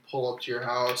you pull up to your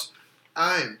house.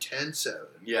 I'm 10-7.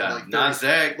 Yeah, not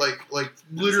Zach.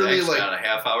 Literally Zach's got a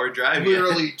half-hour drive.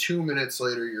 Literally 2 minutes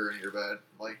later, you're in your bed.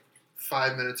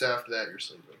 5 minutes after that, you're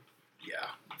sleeping. Yeah.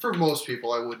 For most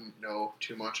people, I wouldn't know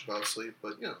too much about sleep,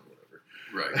 but whatever.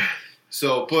 Right.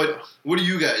 So, but what do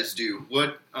you guys do?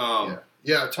 What? Talk.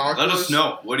 Let us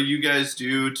know. What do you guys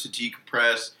do to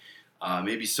decompress?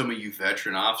 Maybe some of you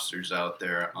veteran officers out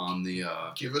there on the.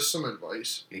 Give us some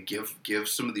advice. Give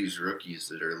some of these rookies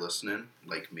that are listening,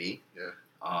 like me.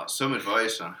 Yeah. Some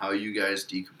advice on how you guys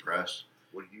decompress.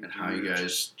 What do you and do how you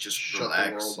guys just shut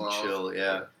relax the world and off. chill.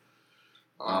 Yeah.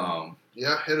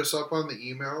 Yeah, hit us up on the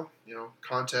email,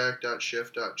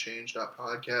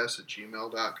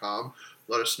 contact.shift.change.podcast@gmail.com.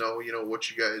 Let us know,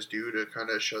 what you guys do to kind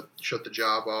of shut the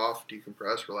job off,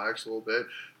 decompress, relax a little bit.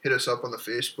 Hit us up on the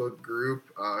Facebook group,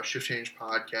 Shift Change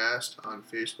Podcast on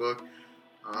Facebook.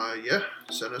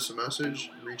 Send us a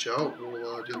message, reach out.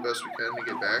 We'll do the best we can to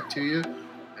get back to you.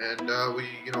 And we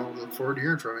look forward to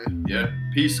hearing from you. Yeah.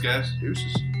 Peace, guys.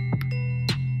 Deuces.